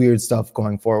really weird stuff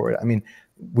going forward. I mean,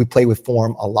 we play with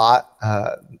form a lot,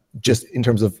 just in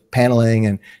terms of paneling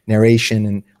and narration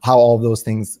and how all of those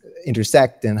things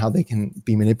intersect and how they can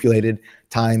be manipulated,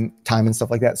 time and stuff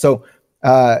like that. So,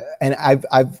 and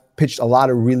I've pitched a lot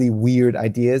of really weird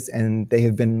ideas, and they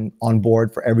have been on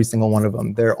board for every single one of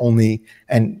them.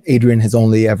 And Adrian has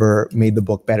only ever made the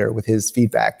book better with his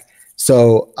feedback.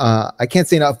 So I can't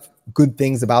say enough good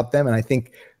things about them, and I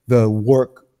think the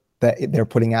work that they're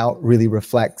putting out really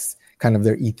reflects kind of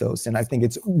their ethos, and I think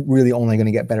it's really only going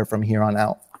to get better from here on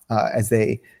out as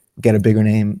they get a bigger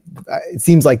name. It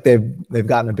seems like they've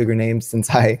gotten a bigger name since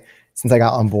I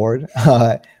got on board,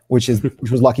 which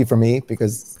was lucky for me,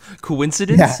 because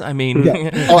coincidence. Yeah, I mean,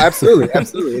 yeah. Oh, absolutely.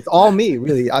 It's all me,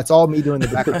 really. It's all me doing the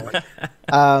background.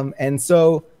 And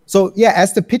so yeah.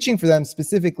 As to pitching for them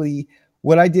specifically,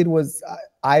 what I did was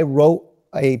I wrote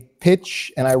a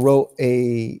pitch and I wrote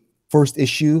a first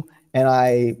issue, and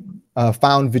I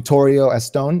found Vittorio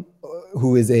Estone,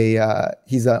 who is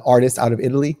he's an artist out of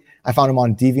Italy. I found him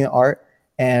on DeviantArt,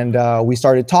 and we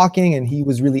started talking, and he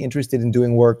was really interested in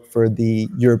doing work for the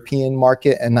European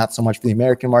market and not so much for the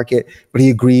American market, but he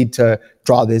agreed to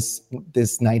draw this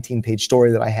 19-page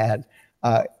story that I had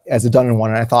as a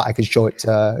done-in-one, and I thought I could show it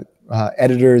to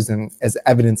editors and as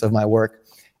evidence of my work.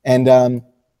 And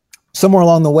somewhere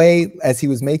along the way, as we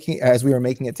were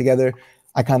making it together,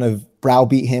 I kind of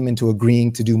browbeat him into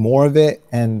agreeing to do more of it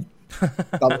and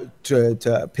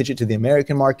to pitch it to the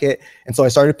American market. And so I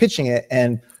started pitching it,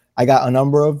 and I got a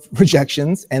number of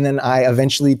rejections. And then I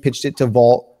eventually pitched it to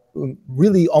Vault,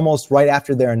 really almost right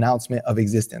after their announcement of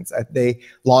existence. They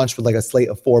launched with like a slate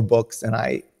of 4 books, and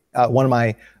one of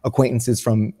my acquaintances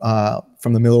from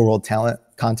the Miller World Talent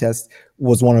Contest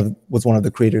was one of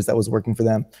the creators that was working for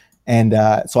them. And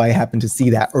so I happened to see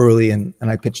that early, and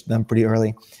I pitched them pretty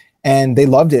early, and they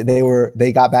loved it.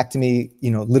 They got back to me,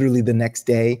 literally the next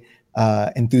day,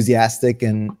 enthusiastic,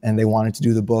 and they wanted to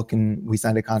do the book, and we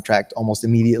signed a contract almost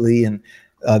immediately. And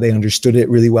they understood it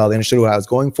really well. They understood what I was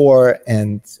going for,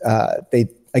 and they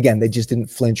just didn't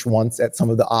flinch once at some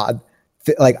of the odd.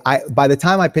 By the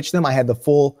time I pitched them, I had the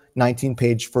full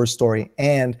 19-page first story,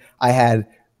 and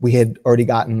we had already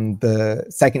gotten the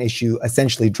second issue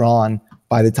essentially drawn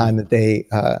by the time that they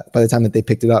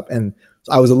picked it up. And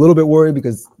so I was a little bit worried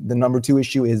because the number 2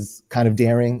 issue is kind of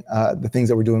daring. The things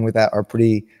that we're doing with that are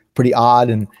pretty odd,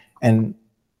 and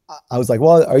I was like,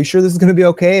 well, are you sure this is going to be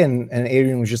okay? And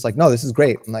Adrian was just like, no, this is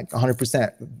great. I'm like,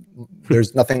 100%.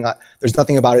 There's nothing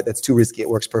about it that's too risky. It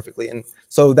works perfectly. And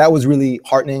so that was really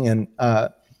heartening. And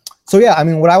so yeah, I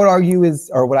mean, what I would argue is,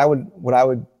 or what I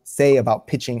would say about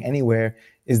pitching anywhere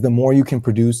is, the more you can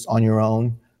produce on your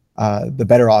own, the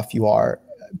better off you are,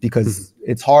 because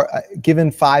it's hard.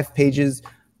 Given 5 pages,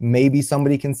 maybe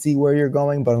somebody can see where you're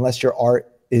going, but unless your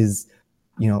art is,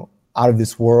 out of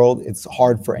this world, it's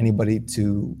hard for anybody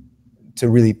to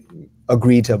really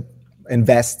agree to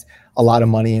invest a lot of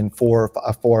money in a 4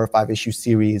 or 5 issue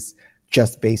series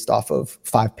just based off of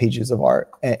 5 pages of art.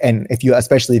 And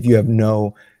especially if you have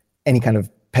any kind of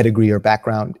pedigree or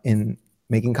background in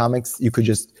making comics, you could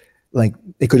just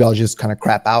it could all just kind of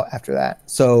crap out after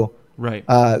that. So right.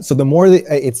 So the more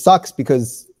it sucks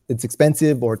because it's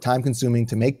expensive or time consuming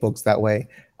to make books that way,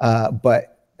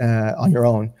 but on your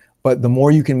own. But the more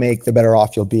you can make, the better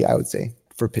off you'll be, I would say,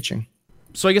 for pitching.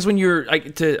 So I guess when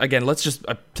let's just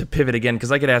to pivot again,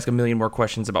 because I could ask a million more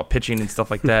questions about pitching and stuff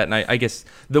like that. And I guess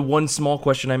the one small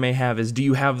question I may have is, do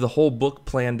you have the whole book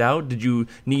planned out? Did you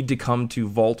need to come to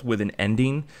Vault with an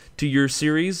ending to your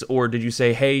series? Or did you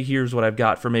say, hey, here's what I've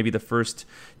got for maybe the first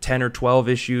 10 or 12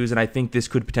 issues, and I think this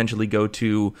could potentially go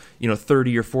to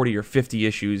 30 or 40 or 50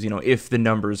 issues, if the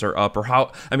numbers are up, or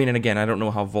how? I mean, and again, I don't know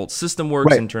how Vault's system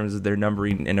works in terms of their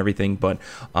numbering and everything, but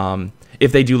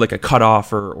if they do like a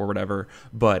cutoff or whatever.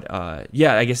 But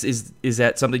yeah, I guess is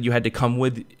that something you had to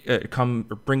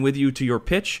bring with you to your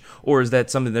pitch, or is that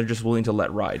something they're just willing to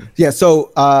let ride? Yeah,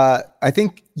 so I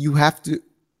think you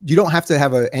don't have to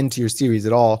have an end to your series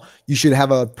at all. You should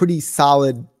have a pretty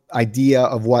solid idea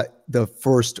of what the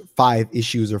first 5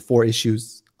 issues or 4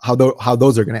 issues, how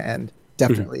those are going to end.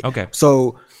 Definitely. Okay.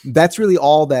 So that's really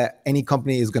all that any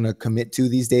company is going to commit to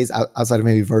these days, outside of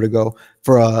maybe Vertigo,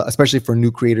 especially for new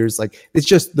creators. Like, it's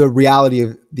just the reality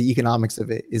of the economics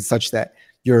of it is such that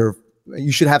you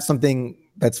should have something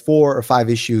that's 4 or 5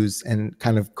 issues and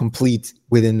kind of complete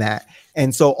within that.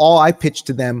 And so all I pitched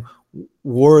to them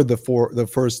were the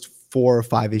first 4 or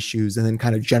 5 issues, and then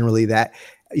kind of generally that,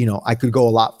 I could go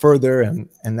a lot further,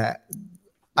 and that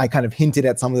I kind of hinted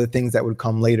at some of the things that would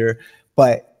come later.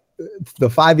 But the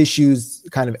 5 issues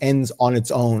kind of ends on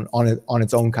its own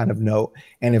kind of note.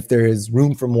 And if there is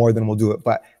room for more, then we'll do it.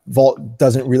 But Vault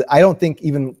doesn't really, I don't think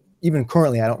even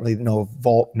currently, I don't really know if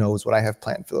Vault knows what I have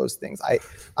planned for those things.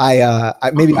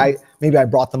 Maybe I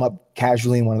brought them up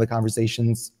casually in one of the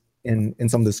conversations in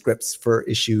some of the scripts for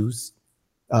issues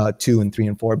 2 and 3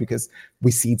 and 4, because we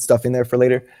seed stuff in there for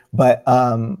later. But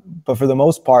for the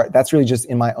most part, that's really just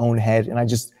in my own head. And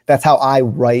that's how I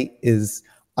write, is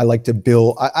I like to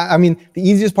build. I mean, the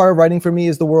easiest part of writing for me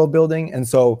is the world building. And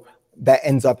so that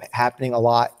ends up happening a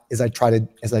lot as I try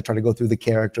to go through the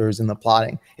characters and the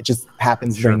plotting. It just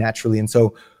happens very naturally. And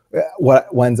so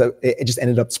it just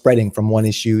ended up spreading from 1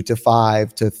 issue to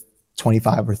 5 to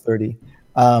 25 or 30.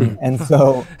 And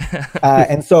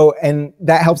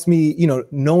that helps me,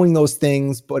 knowing those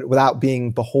things, but without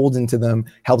being beholden to them,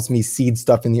 helps me seed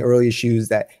stuff in the early issues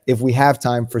that if we have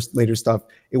time for later stuff,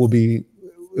 it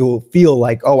will feel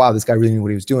like, oh wow, this guy really knew what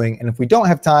he was doing. And if we don't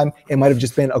have time, it might have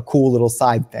just been a cool little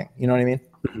side thing. You know what I mean?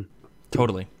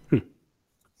 Totally.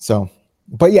 So,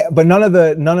 but none of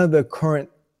the current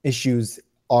issues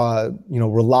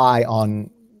rely on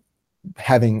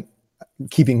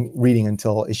keeping reading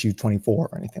until issue 24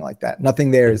 or anything like that.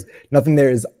 Nothing there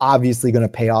is obviously going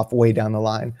to pay off way down the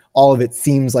line. All of it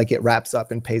seems like it wraps up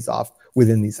and pays off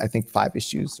within these, I think, 5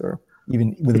 issues, or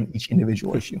even within each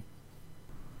individual issue.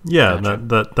 Yeah,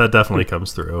 gotcha. that definitely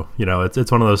comes through.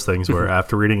 It's one of those things where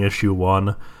after reading issue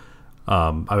 1,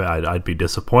 I'd be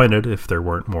disappointed if there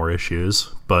weren't more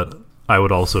issues, but I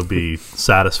would also be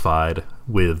satisfied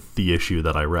with the issue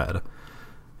that I read.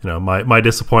 My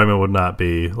disappointment would not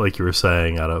be, like you were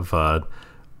saying, out of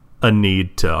a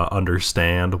need to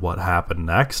understand what happened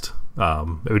next.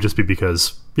 It would just be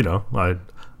because,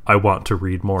 I want to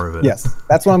read more of it. Yes,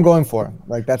 that's what I'm going for.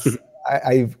 Like that's,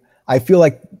 I feel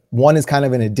like one is kind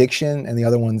of an addiction and the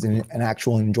other one's an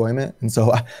actual enjoyment. And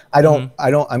so I know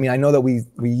that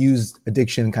we use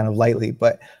addiction kind of lightly,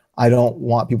 but I don't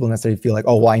want people to necessarily feel like,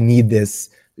 oh, well, I need this,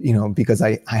 because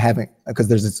I haven't, because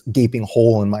there's this gaping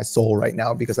hole in my soul right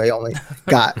now because I only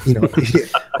got,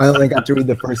 I only got to read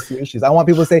the first 2 issues. I want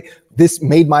people to say this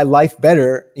made my life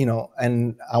better,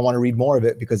 and I want to read more of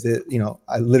it because it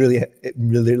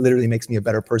literally makes me a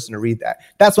better person to read that.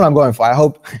 That's what I'm going for.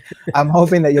 I'm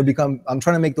hoping that I'm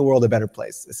trying to make the world a better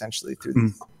place essentially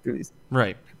through these.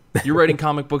 Right. You're writing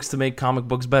comic books to make comic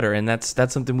books better, and that's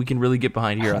something we can really get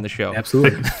behind here on the show.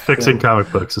 Absolutely. Fixing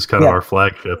comic books is kind of our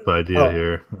flagship idea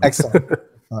here. Excellent.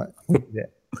 Yeah.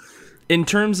 In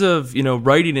terms of,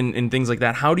 writing and things like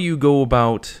that, how do you go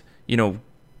about,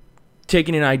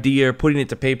 taking an idea, putting it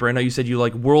to paper? I know you said you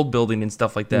like world building and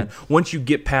stuff like that. Once you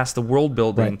get past the world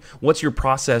building, what's your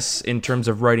process in terms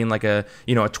of writing like a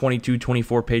 22,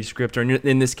 24 page script, or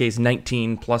in this case,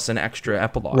 19 plus an extra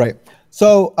epilogue? Right.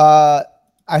 So,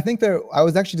 I think I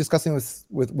was actually discussing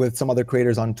with some other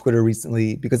creators on Twitter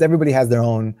recently because everybody has their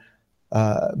own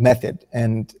method,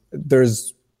 and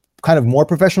there's kind of more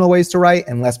professional ways to write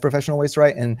and less professional ways to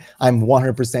write, and I'm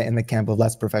 100% in the camp of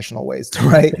less professional ways to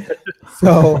write.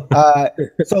 So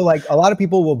like a lot of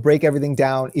people will break everything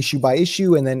down issue by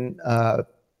issue, and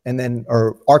then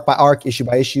or arc by arc, issue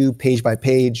by issue, page by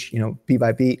page, beat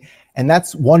by beat. And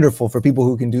that's wonderful for people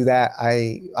who can do that.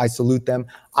 I salute them.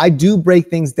 I do break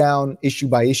things down issue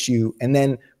by issue. And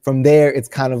then from there, it's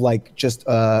kind of like just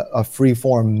a free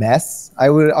form mess, I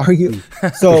would argue.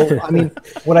 So,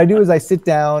 what I do is I sit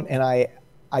down and I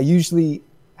usually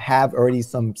have already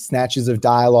some snatches of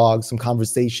dialogue, some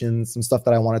conversations, some stuff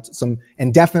that I wanted to,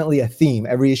 and definitely a theme.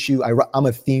 Every issue, I'm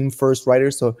a theme first writer.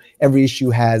 So every issue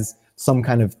has some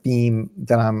kind of theme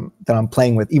that I'm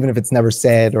playing with, even if it's never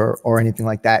said or anything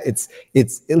like that. It's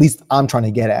at least I'm trying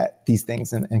to get at these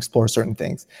things and explore certain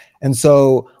things. And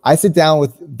so I sit down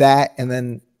with that, and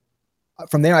then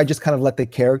from there I just kind of let the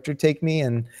character take me.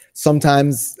 And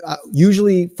sometimes,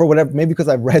 usually for whatever, maybe because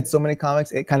I've read so many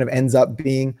comics, it kind of ends up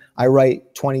being I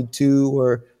write 22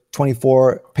 or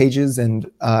 24 pages, and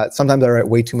sometimes I write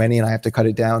way too many and I have to cut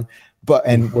it down.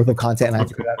 And with the content, and I have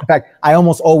to cut it out. In fact, I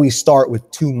almost always start with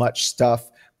too much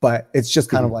stuff, but it's just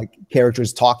kind of like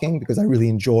characters talking because I really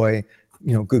enjoy,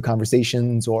 good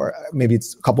conversations, or maybe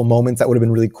it's a couple moments that would have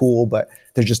been really cool, but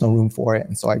there's just no room for it.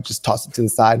 And so I just toss it to the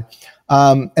side.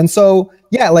 And so,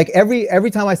 yeah, like every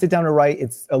time I sit down to write,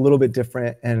 it's a little bit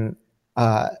different. And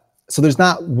so there's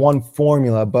not one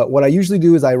formula, but what I usually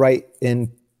do is I write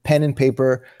in pen and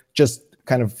paper, just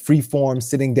kind of free form,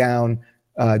 sitting down,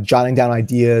 jotting down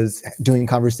ideas, doing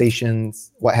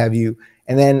conversations, what have you.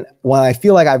 And then when I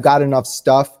feel like I've got enough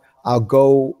stuff, I'll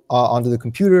go onto the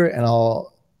computer and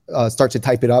I'll start to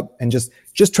type it up and just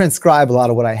transcribe a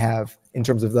lot of what I have in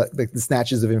terms of the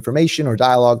snatches of information or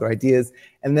dialogue or ideas.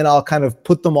 And then I'll kind of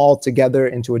put them all together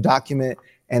into a document.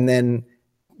 And then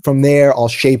from there, I'll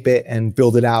shape it and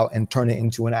build it out and turn it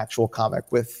into an actual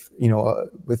comic with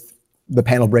the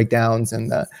panel breakdowns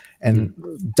and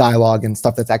dialogue and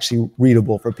stuff that's actually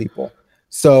readable for people.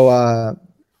 So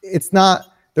it's not,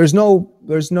 there's no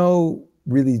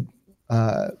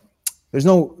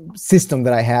system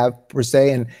that I have per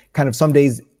se. And kind of some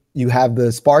days you have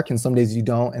the spark and some days you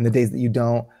don't. And the days that you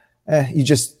don't,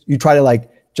 you try to like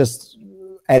just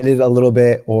edit a little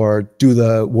bit or do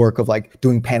the work of like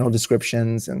doing panel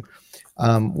descriptions. And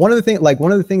one of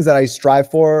the things that I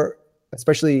strive for,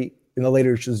 especially in the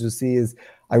later issues you'll see, is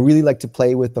I really like to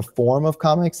play with the form of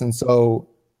comics. And so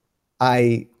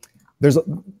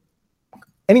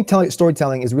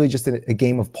storytelling is really just a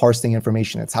game of parsing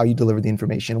information. It's how you deliver the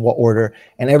information, what order.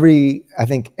 And I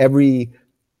think every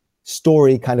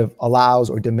story kind of allows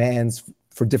or demands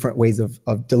for different ways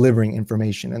of delivering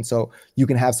information. And so you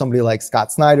can have somebody like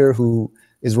Scott Snyder who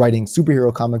is writing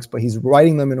superhero comics, but he's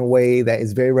writing them in a way that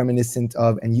is very reminiscent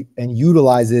of and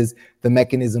utilizes the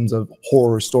mechanisms of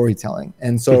horror storytelling.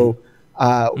 And so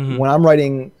when I'm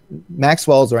writing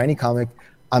Maxwell's or any comic,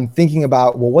 I'm thinking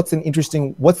about, well, what's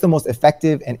the most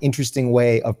effective and interesting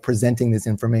way of presenting this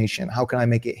information? How can I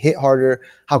make it hit harder?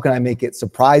 How can I make it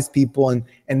surprise people?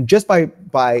 And just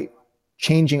by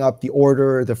changing up the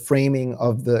order, the framing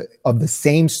of the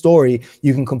same story,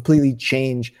 you can completely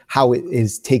change how it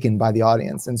is taken by the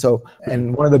audience. And so,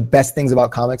 and one of the best things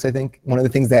about comics, I think, one of the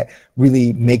things that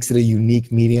really makes it a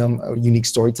unique medium, a unique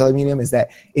storytelling medium, is that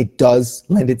it does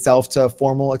lend itself to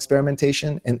formal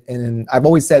experimentation. And I've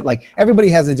always said, like, everybody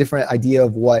has a different idea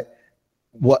of what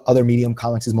other medium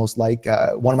comics is most like.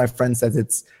 One of my friends says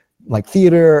it's like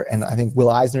theater, and I think Will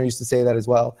Eisner used to say that as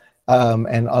well. And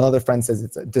another friend says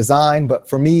it's a design, but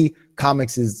for me,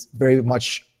 comics is very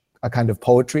much a kind of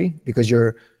poetry, because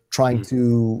you're trying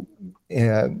to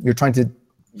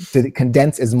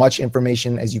condense as much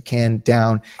information as you can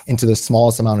down into the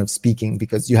smallest amount of speaking,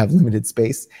 because you have limited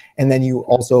space. And then you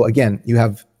also, again, you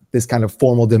have this kind of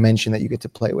formal dimension that you get to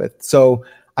play with. So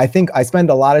I think I spend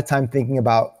a lot of time thinking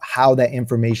about how that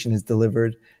information is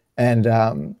delivered. And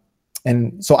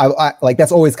so I like,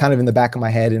 that's always kind of in the back of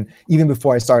my head. And even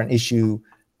before I start an issue,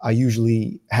 I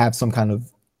usually have some kind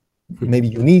of maybe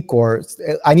unique, or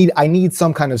I need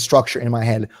some kind of structure in my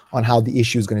head on how the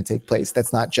issue is going to take place.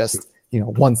 That's not just,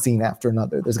 one scene after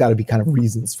another. There's got to be kind of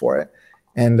reasons for it.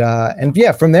 And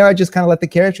yeah, from there, I just kind of let the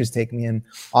characters take me in.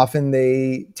 Often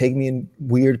they take me in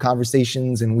weird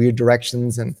conversations and weird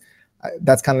directions. And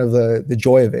that's kind of the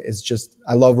joy of it. Is just,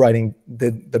 I love writing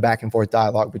the back and forth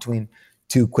dialogue between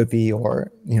two quippy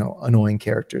or annoying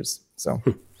characters. So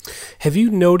have you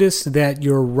noticed that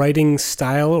your writing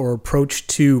style or approach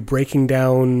to breaking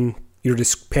down your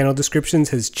panel descriptions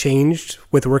has changed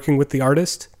with working with the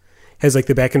artist? Has like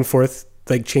the back and forth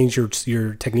like changed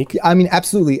your technique? I mean,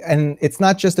 absolutely. And it's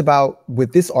not just about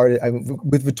with this artist.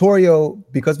 With Vittorio,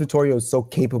 because Vittorio is so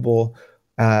capable,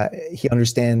 he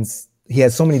understands. He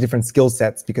has so many different skill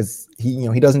sets, because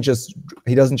he doesn't just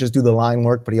do the line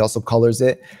work, but he also colors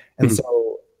it. And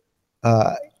so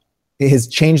it has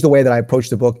changed the way that I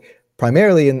approach the book,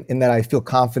 primarily in that I feel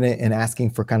confident in asking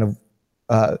for kind of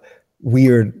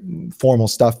weird formal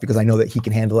stuff, because I know that he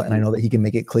can handle it, and I know that he can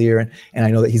make it clear, and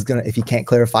I know that he's gonna, if he can't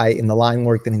clarify it in the line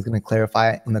work, then he's gonna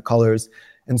clarify it in the colors.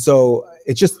 And so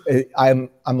it's just, I'm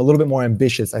a little bit more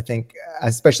ambitious, I think,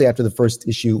 especially after the first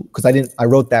issue, because I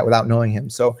wrote that without knowing him.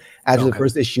 So after the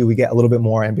first issue, we get a little bit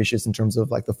more ambitious in terms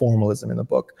of like the formalism in the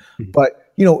book.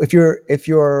 But if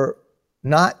you're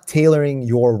not tailoring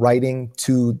your writing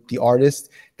to the artist,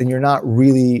 then you're not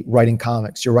really writing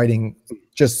comics. You're writing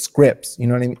just scripts. You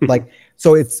know what I mean? Like,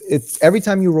 so it's every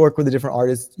time you work with a different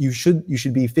artist, you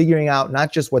should be figuring out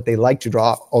not just what they like to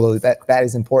draw, although that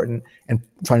is important, and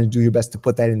trying to do your best to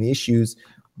put that in the issues.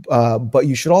 But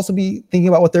you should also be thinking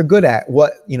about what they're good at,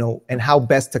 and how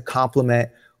best to complement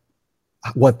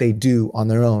what they do on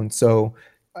their own. So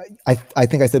I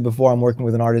think I said before, I'm working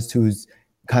with an artist who's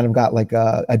kind of got like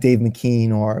a Dave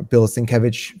McKean or Bill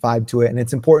Sienkiewicz vibe to it, and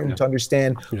it's important to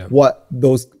understand what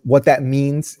that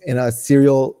means in a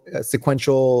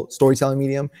sequential storytelling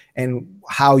medium, and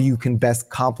how you can best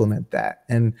complement that.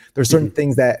 And there's certain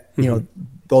things that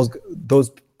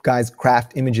those guys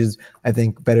craft images, I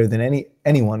think, better than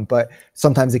anyone, but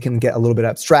sometimes it can get a little bit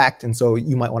abstract, and so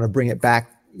you might want to bring it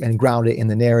back and ground it in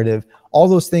the narrative. All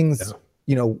those things,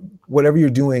 whatever you're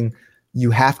doing, you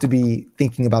have to be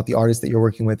thinking about the artist that you're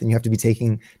working with, and you have to be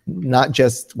taking not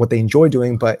just what they enjoy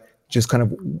doing, but just kind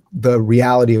of the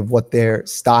reality of what their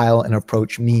style and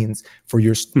approach means for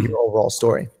your overall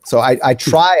story. So I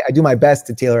do my best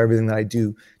to tailor everything that I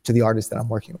do to the artist that I'm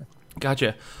working with.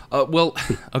 Gotcha. Well,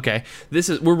 okay.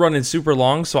 We're running super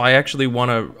long, so I actually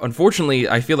want to. Unfortunately,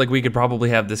 I feel like we could probably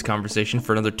have this conversation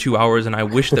for another 2 hours, and I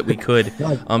wish that we could.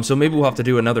 So maybe we'll have to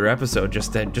do another episode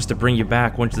just to bring you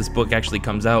back once this book actually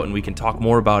comes out, and we can talk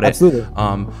more about it. Absolutely.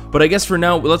 But I guess for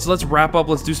now, let's wrap up.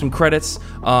 Let's do some credits.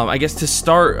 I guess to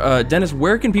start, Dennis,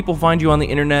 where can people find you on the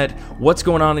internet? What's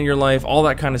going on in your life? All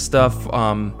that kind of stuff.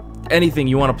 Anything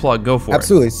you want to plug, go for it.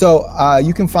 Absolutely. So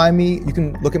you can find me, you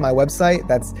can look at my website.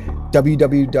 That's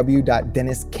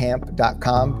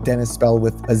www.denniscamp.com. Dennis spelled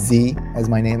with a Z, as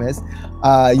my name is.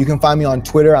 You can find me on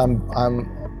Twitter. I'm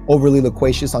overly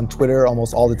loquacious on Twitter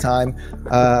almost all the time.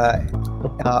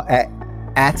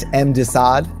 At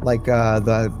mdesad, like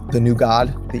the new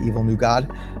god, the evil new god.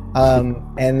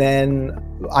 And then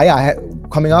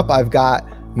coming up, I've got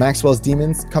Maxwell's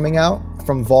Demons coming out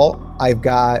from Vault. I've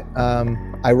got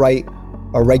I write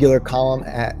a regular column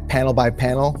at Panel by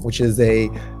Panel, which is a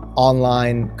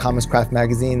online comics craft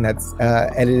magazine that's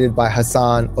edited by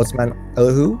Hassan Osman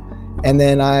Elihu. And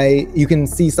then you can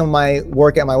see some of my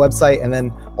work at my website, and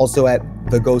then also at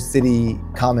the Ghost City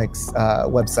Comics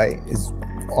website is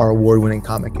our award-winning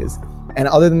comic is. And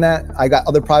other than that, I got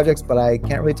other projects, but I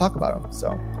can't really talk about them. So.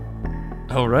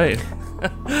 All right.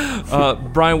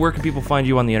 Brian, where can people find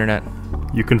you on the internet?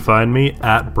 You can find me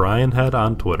at BrianHead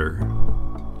on Twitter.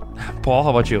 Paul, how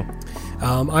about you?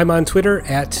 I'm on Twitter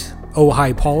at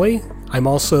ohipaulie. I'm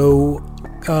also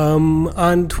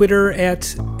on Twitter at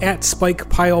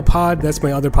SpikePilePod. That's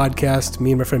my other podcast.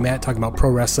 Me and my friend Matt talking about pro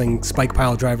wrestling. Spike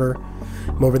Pile Driver.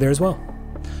 I'm over there as well.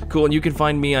 Cool, and you can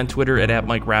find me on Twitter at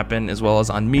Mike Rappin, as well as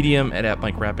on Medium at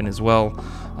Mike Rappin as well.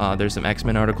 There's some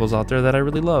X-Men articles out there that I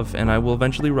really love, and I will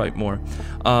eventually write more.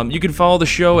 You can follow the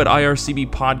show at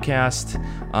IRCB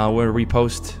Podcast, where we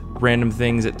post random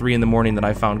things at 3 a.m. that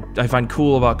I find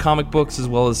cool about comic books, as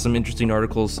well as some interesting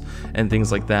articles and things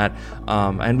like that.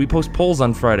 And we post polls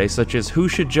on Friday, such as who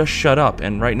should just shut up.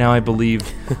 And right now, I believe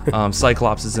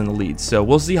Cyclops is in the lead. So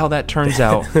we'll see how that turns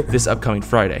out this upcoming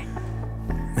Friday.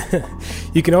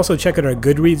 You can also check out our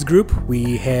Goodreads group.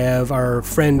 We have our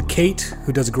friend Kate,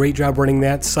 who does a great job running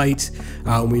that site.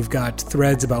 We've got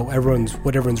threads about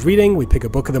what everyone's reading. We pick a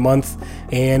book of the month,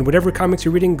 and whatever comics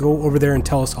you're reading, go over there and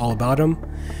tell us all about them.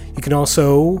 You can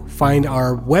also find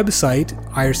our website,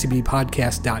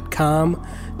 ircbpodcast.com.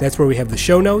 That's where we have the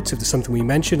show notes. If there's something we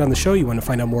mentioned on the show you want to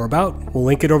find out more about, we'll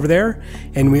link it over there.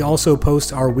 And we also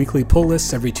post our weekly pull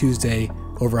lists every Tuesday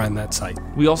over on that site.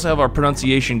 We also have our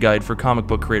pronunciation guide for comic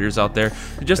book creators out there.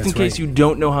 Just in case you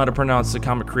don't know how to pronounce the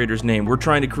comic creator's name, we're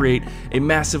trying to create a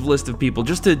massive list of people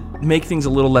just to make things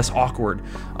a little less awkward,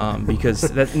 because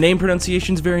that name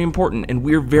pronunciation is very important, and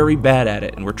we're very bad at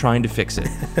it, and we're trying to fix it.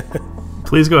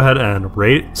 Please go ahead and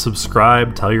rate,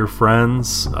 subscribe, tell your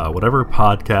friends, whatever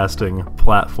podcasting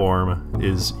platform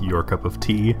is your cup of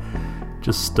tea.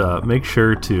 Just make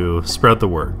sure to spread the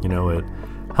word. It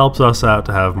helps us out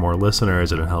to have more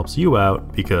listeners, and it helps you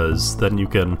out because then you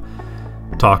can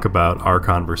talk about our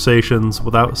conversations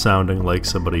without sounding like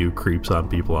somebody who creeps on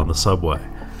people on the subway.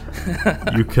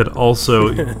 You could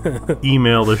also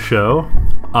email the show,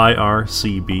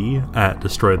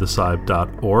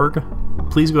 ircb@destroythecybe.org.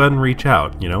 Please go ahead and reach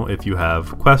out. If you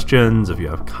have questions, if you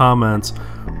have comments,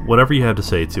 whatever you have to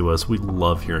say to us, we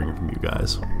love hearing from you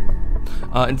guys.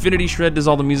 Infinity Shred does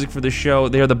all the music for this show.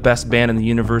 They are the best band in the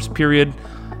universe, period.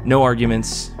 No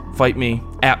arguments. Fight me.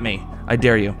 At me. I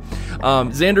dare you.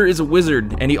 Xander is a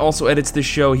wizard, and he also edits this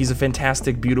show. He's a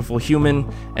fantastic, beautiful human,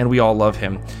 and we all love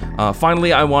him.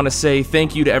 Finally, I want to say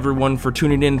thank you to everyone for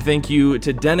tuning in. Thank you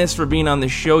to Dennis for being on the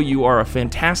show. You are a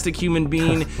fantastic human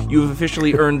being. You have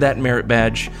officially earned that merit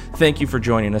badge. Thank you for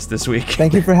joining us this week.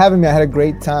 Thank you for having me. I had a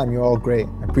great time. You're all great.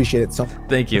 I appreciate it so much.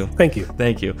 Thank you. Thank you.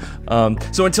 Thank you.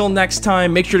 So until next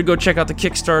time, make sure to go check out the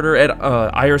Kickstarter at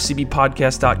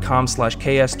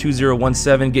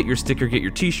ircbpodcast.com/KS2017. Get your sticker, get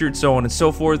your t-shirt, so on and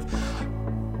so forth.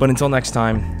 But until next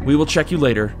time, we will check you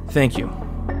later. Thank you.